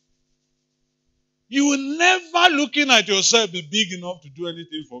 You will never, looking at yourself, be big enough to do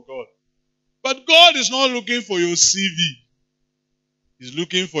anything for God. But God is not looking for your CV. He's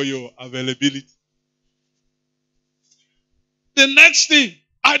looking for your availability. The next thing,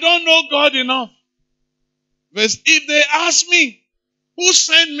 I don't know God enough. If they ask me, who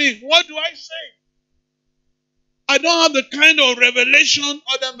sent me? What do I say? I don't have the kind of revelation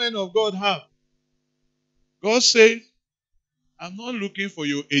other men of God have. God says, I'm not looking for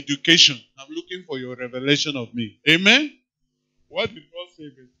your education. I'm looking for your revelation of me. Amen? What did God say?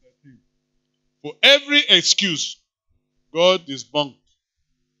 Verse 13. For every excuse, God debunked.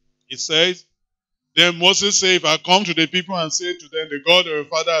 It says, then Moses said, if I come to the people and say to them, the God of your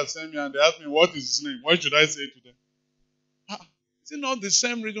father has sent me, and they ask me, what is his name? What should I say to them? Is it not the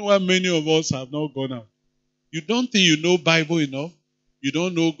same reason why many of us have not gone out? You don't think you know Bible enough? You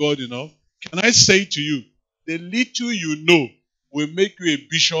don't know God enough? Can I say to you, the little you know will make you a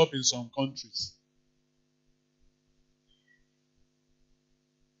bishop in some countries.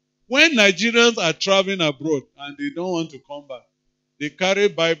 When Nigerians are traveling abroad and they don't want to come back, they carry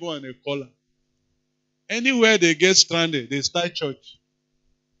Bible and a collar. Anywhere they get stranded, they start church.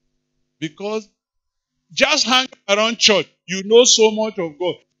 Because just hanging around church, you know so much of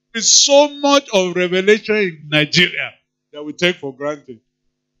God. There's so much of revelation in Nigeria that we take for granted.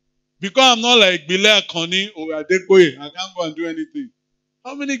 Because I'm not like Bilal Akoni or Adekoye, I can't go and do anything.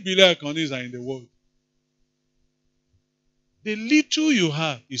 How many Bilal Akonis are in the world? The little you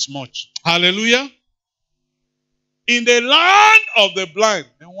have is much. Hallelujah. In the land of the blind,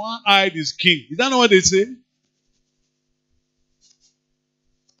 the one-eyed is king. Is that not what they say?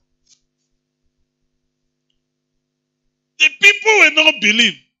 The people will not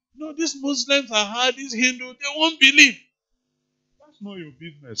believe. No, these Muslims are hard, these Hindus, they won't believe. That's not your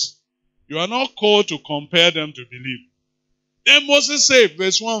business. You are not called to compare them to believe. Then Moses said,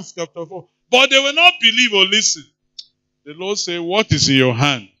 verse 1, chapter 4, but they will not believe or listen. The Lord said, what is in your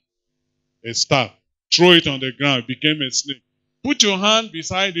hand? A staff. Throw it on the ground. It became a snake. Put your hand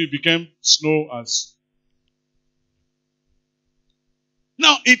beside it. It became snow as.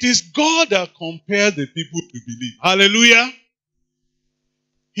 Now, it is God that compares the people to believe. Hallelujah.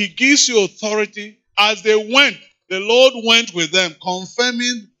 He gives you authority. As they went, the Lord went with them,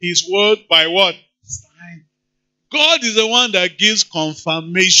 confirming his word by what? Sign. God is the one that gives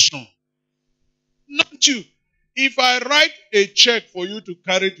confirmation. Not you. If I write a check for you to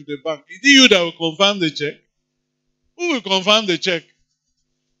carry to the bank, is it you that will confirm the check? Who will confirm the check?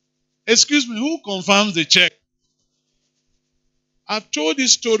 Excuse me, who confirms the check? I've told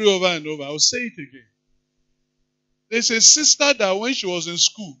this story over and over. I'll say it again. There's a sister that when she was in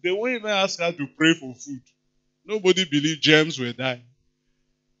school, they won't even ask her to pray for food. Nobody believed germs will die.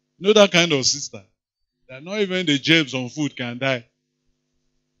 You know that kind of sister? That not even the germs on food can die.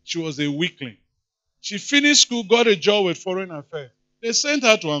 She was a weakling. She finished school, got a job with Foreign Affairs. They sent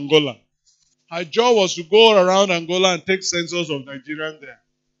her to Angola. Her job was to go around Angola and take census of Nigerians there.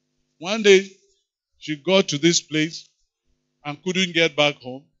 One day, she got to this place and couldn't get back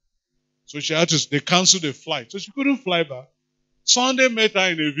home. So they canceled the flight. So she couldn't fly back. Sunday met her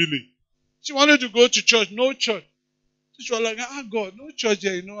in a village. She wanted to go to church, no church. So she was like, God, no church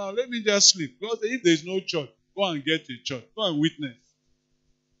here, let me just sleep. God said, if there's no church, go and get a church. Go and witness.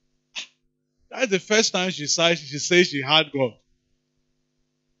 That's the first time she said she had God.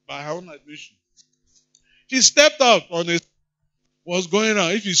 By her own admission. She stepped out on what's going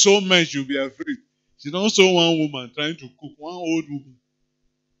on. If you saw men, she'll be afraid. She don't saw one woman trying to cook, one old woman.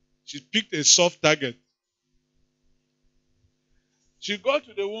 She picked a soft target. She got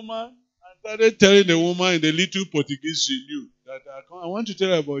to the woman and started telling the woman in the little Portuguese she knew that I want to tell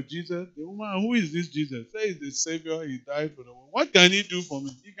you about Jesus. The woman, who is this Jesus? Say he's the Savior. He died for the world. What can he do for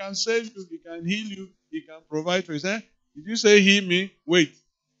me? He can save you. He can heal you. He can provide for you. Say, did you say heal me? Wait.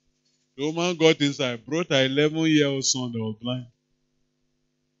 The woman got inside, brought her 11-year-old son that was blind.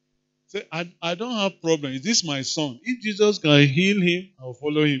 Say, I don't have problem. Is this my son? If Jesus can heal him, I'll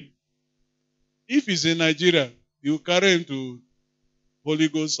follow him. If he's in Nigeria, you carry him to Holy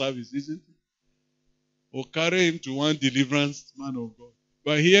Ghost service, isn't it? Or carry him to one deliverance man of God.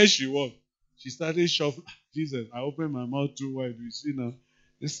 But here she was. She started shuffling. Jesus, I opened my mouth too wide. You see now?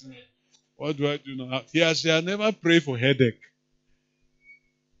 Listen, what do I do now? She has never prayed for headache.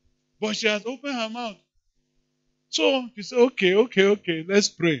 But she has opened her mouth. So she said, okay, let's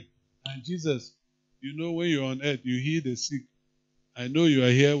pray. And Jesus, you know when you're on earth, you heal the sick. I know you are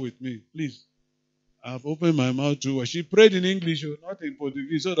here with me. Please. I've opened my mouth too wide. She prayed in English, not in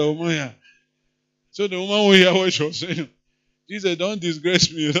Portuguese. So the woman will hear what she was saying. Jesus, don't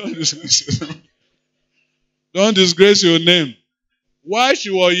disgrace me. Don't disgrace me. Don't disgrace your name. While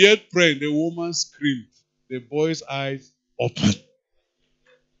she was yet praying, the woman screamed. The boy's eyes opened.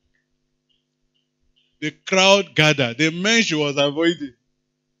 The crowd gathered. The men she was avoiding.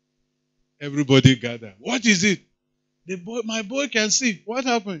 Everybody gathered. What is it? My boy can see. What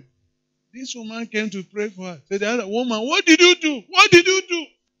happened? This woman came to pray for her. Said the other woman, what did you do? What did you do?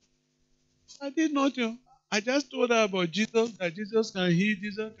 I did nothing. I just told her about Jesus, that Jesus can heal,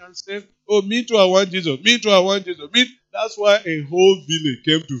 Jesus can save. Oh, me too, I want Jesus. Me too, I want Jesus. That's why a whole village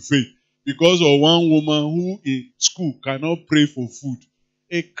came to faith. Because of one woman who in school cannot pray for food.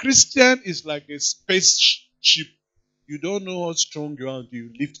 A Christian is like a spaceship. You don't know how strong you are until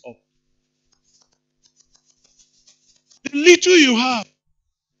you lift up. The little you have.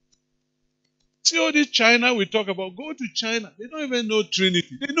 See all this China we talk about. Go to China. They don't even know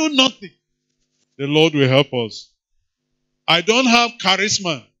Trinity. They know nothing. The Lord will help us. I don't have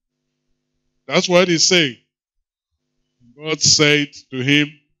charisma. That's what he said. God said to him,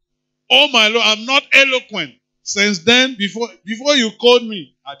 oh my Lord, I'm not eloquent. Since then, before you called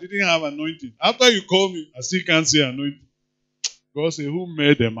me, I didn't have anointing. After you called me, I still can't see anointing. God said, who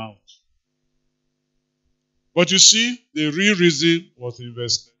made them out? But you see, the real reason was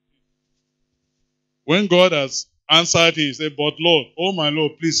invested. When God has answered him, he said, but Lord, oh my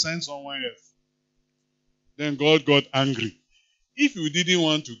Lord, please send someone else. Then God got angry. If you didn't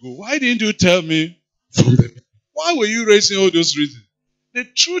want to go, why didn't you tell me from the beginning? Why were you raising all those reasons? The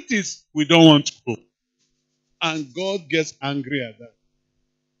truth is, we don't want to go. And God gets angry at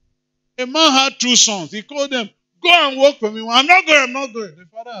that. A man had 2 sons. He called them, go and work for me. I'm not going. The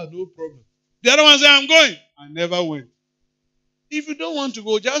father had no problem. The other one said, I'm going. I never went. If you don't want to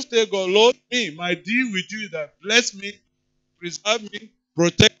go, just tell God, Lord, my deal with you is that bless me, preserve me,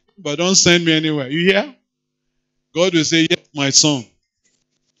 protect me, but don't send me anywhere. You hear? God will say, yes, my son.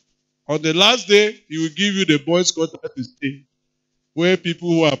 On the last day, he will give you the boys' quarter to stay, where people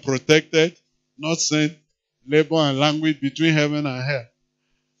who are protected, not sent, labor and language between heaven and hell.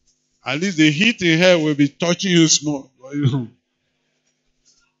 At least the heat in hell will be touching you small.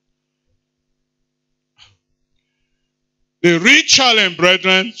 The real challenge,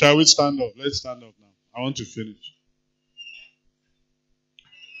 brethren, shall we stand up? Let's stand up now. I want to finish.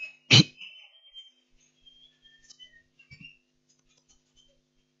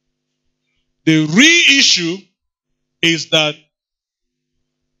 The real issue is that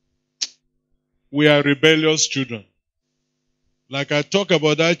we are rebellious children. Like I talk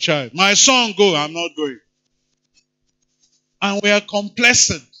about that child. My son, go. I'm not going. And we are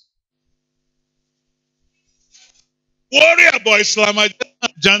complacent. Worry about Islam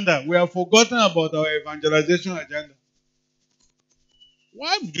agenda. We have forgotten about our evangelization agenda.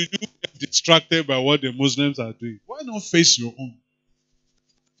 Why do you get distracted by what the Muslims are doing? Why not face your own?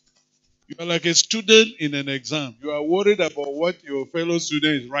 You are like a student in an exam. You are worried about what your fellow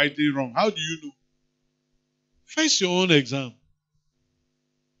student is writing wrong. How do you know? Face your own exam.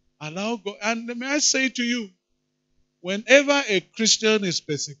 Allow God. And may I say to you, whenever a Christian is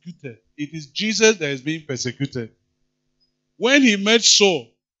persecuted, it is Jesus that is being persecuted. When he met Saul,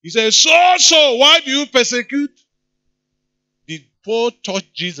 he said, Saul, why do you persecute? Did Paul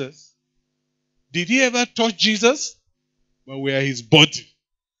touch Jesus? Did he ever touch Jesus? But we are his body.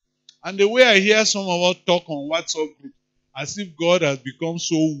 And the way I hear some of us talk on WhatsApp group, as if God has become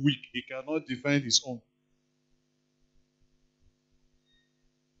so weak, he cannot defend his own.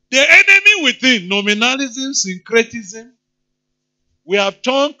 The enemy within, nominalism, syncretism, we have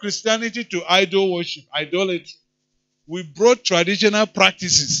turned Christianity to idol worship, idolatry. We brought traditional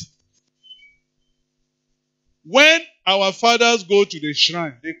practices. When our fathers go to the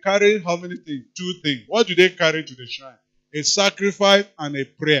shrine, they carry how many things? 2 things. What do they carry to the shrine? a sacrifice, and a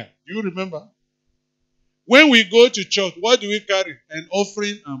prayer. Do you remember? When we go to church, what do we carry? An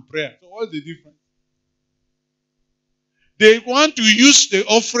offering and prayer. So what's the difference? They want to use the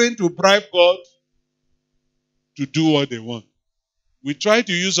offering to bribe God to do what they want. We try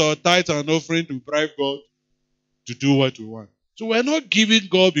to use our tithe and offering to bribe God to do what we want. So we're not giving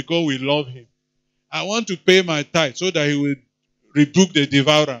God because we love Him. I want to pay my tithe so that He will rebuke the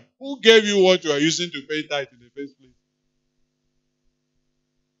devourer. Who gave you what you are using to pay tithe in the first place?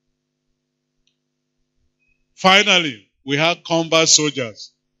 Finally, we have combat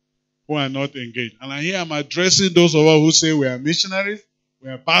soldiers who are not engaged. And here I'm addressing those of us who say we are missionaries, we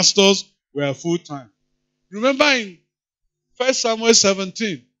are pastors, we are full-time. Remember in 1 Samuel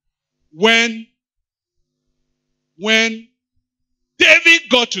 17, when David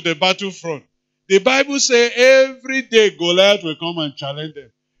got to the battlefront, the Bible says every day Goliath will come and challenge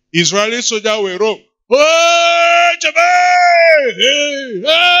them. Israeli soldiers will roar, "Oh, Jabez! Hey!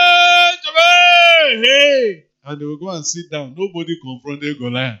 Oh, Jabez! Hey!" And they will go and sit down. Nobody confronted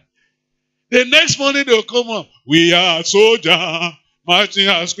Goliath. The next morning they will come up. "We are soldiers marching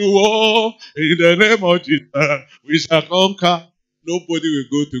as to war. In the name of Jesus, we shall conquer." Nobody will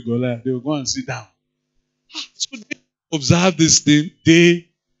go to Goliath. They will go and sit down. So they observe this thing.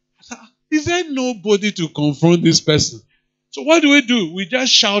 Is there nobody to confront this person? So what do? We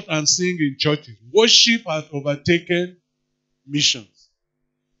just shout and sing in churches. Worship has overtaken missions.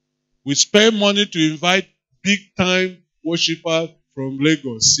 We spend money to invite big-time worshipers from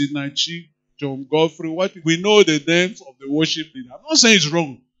Lagos, Sinachi, John Godfrey. We know the names of the worship leader. I'm not saying it's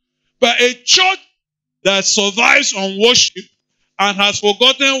wrong. But a church that survives on worship and has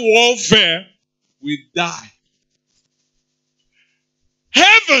forgotten warfare will die.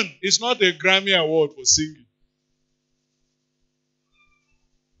 Heaven is not a Grammy Award for singing.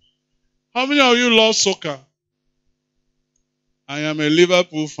 How many of you love soccer? I am a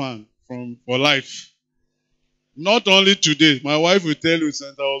Liverpool fan for life. Not only today. My wife will tell you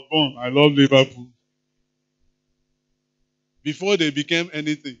since I was born, I love Liverpool. Before they became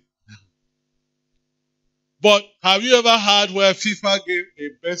anything. But have you ever heard where FIFA gave a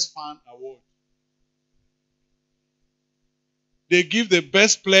best fan award? They give the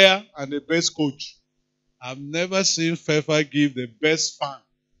best player and the best coach. I've never seen FIFA give the best fan.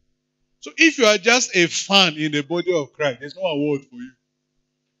 So if you are just a fan in the body of Christ, there's no award for you.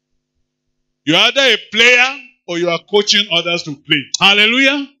 You're either a player or you are coaching others to play.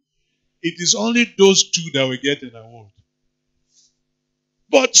 Hallelujah. It is only those two that will get an award.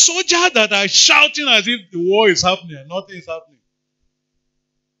 But soldiers that are shouting as if the war is happening and nothing is happening.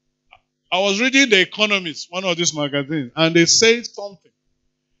 I was reading The Economist, one of these magazines, and they said something.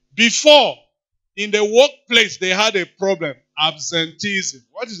 Before, in the workplace, they had a problem. Absenteeism.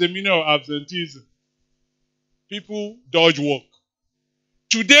 What is the meaning of absenteeism? People dodge work.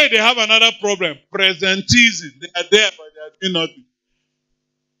 Today, they have another problem. Presenteeism. They are there, but they are doing nothing.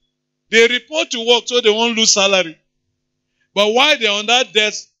 They report to work so they won't lose salary. But while they're on that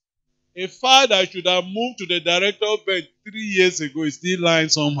desk, a father should have moved to the director bench 3 years ago is still lying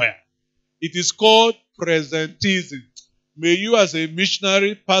somewhere. It is called presenteeism. May you as a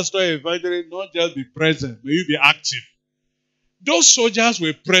missionary, pastor, evangelist, not just be present. May you be active. Those soldiers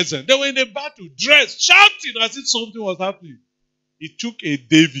were present. They were in the battle, dressed, shouting as if something was happening. It took a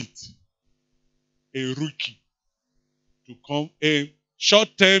David, a rookie, to come, a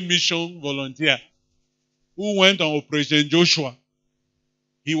short-term mission volunteer who went on Operation Joshua.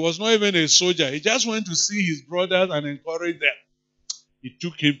 He was not even a soldier. He just went to see his brothers and encourage them. It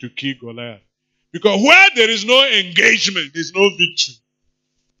took him to kill Goliath. Because where there is no engagement, there is no victory.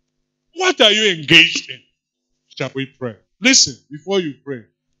 What are you engaged in? Shall we pray? Listen, before you pray,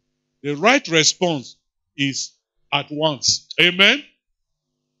 the right response is at once. Amen?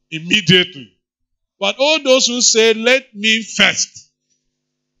 Immediately. But all those who say, let me first,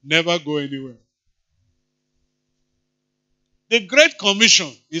 never go anywhere. The Great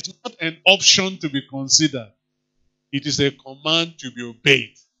Commission is not an option to be considered. It is a command to be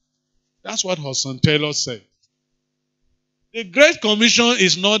obeyed. That's what Hudson Taylor said. The Great Commission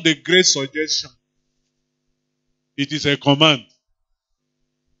is not the great suggestion. It is a command.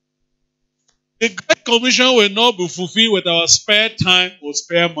 The Great Commission will not be fulfilled with our spare time or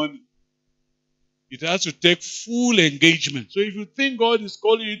spare money. It has to take full engagement. So if you think God is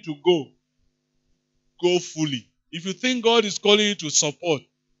calling you to go, go fully. If you think God is calling you to support,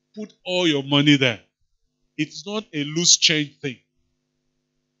 put all your money there. It's not a loose change thing.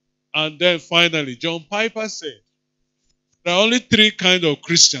 And then finally, John Piper said, there are only 3 kinds of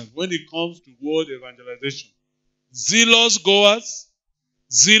Christians when it comes to world evangelization. Zealous goers,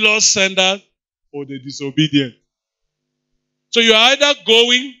 zealous senders, or the disobedient. So you are either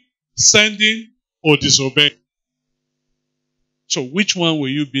going, sending, or disobeying. So which one will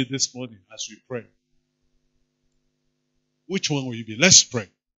you be this morning as we pray? Which one will you be? Let's pray.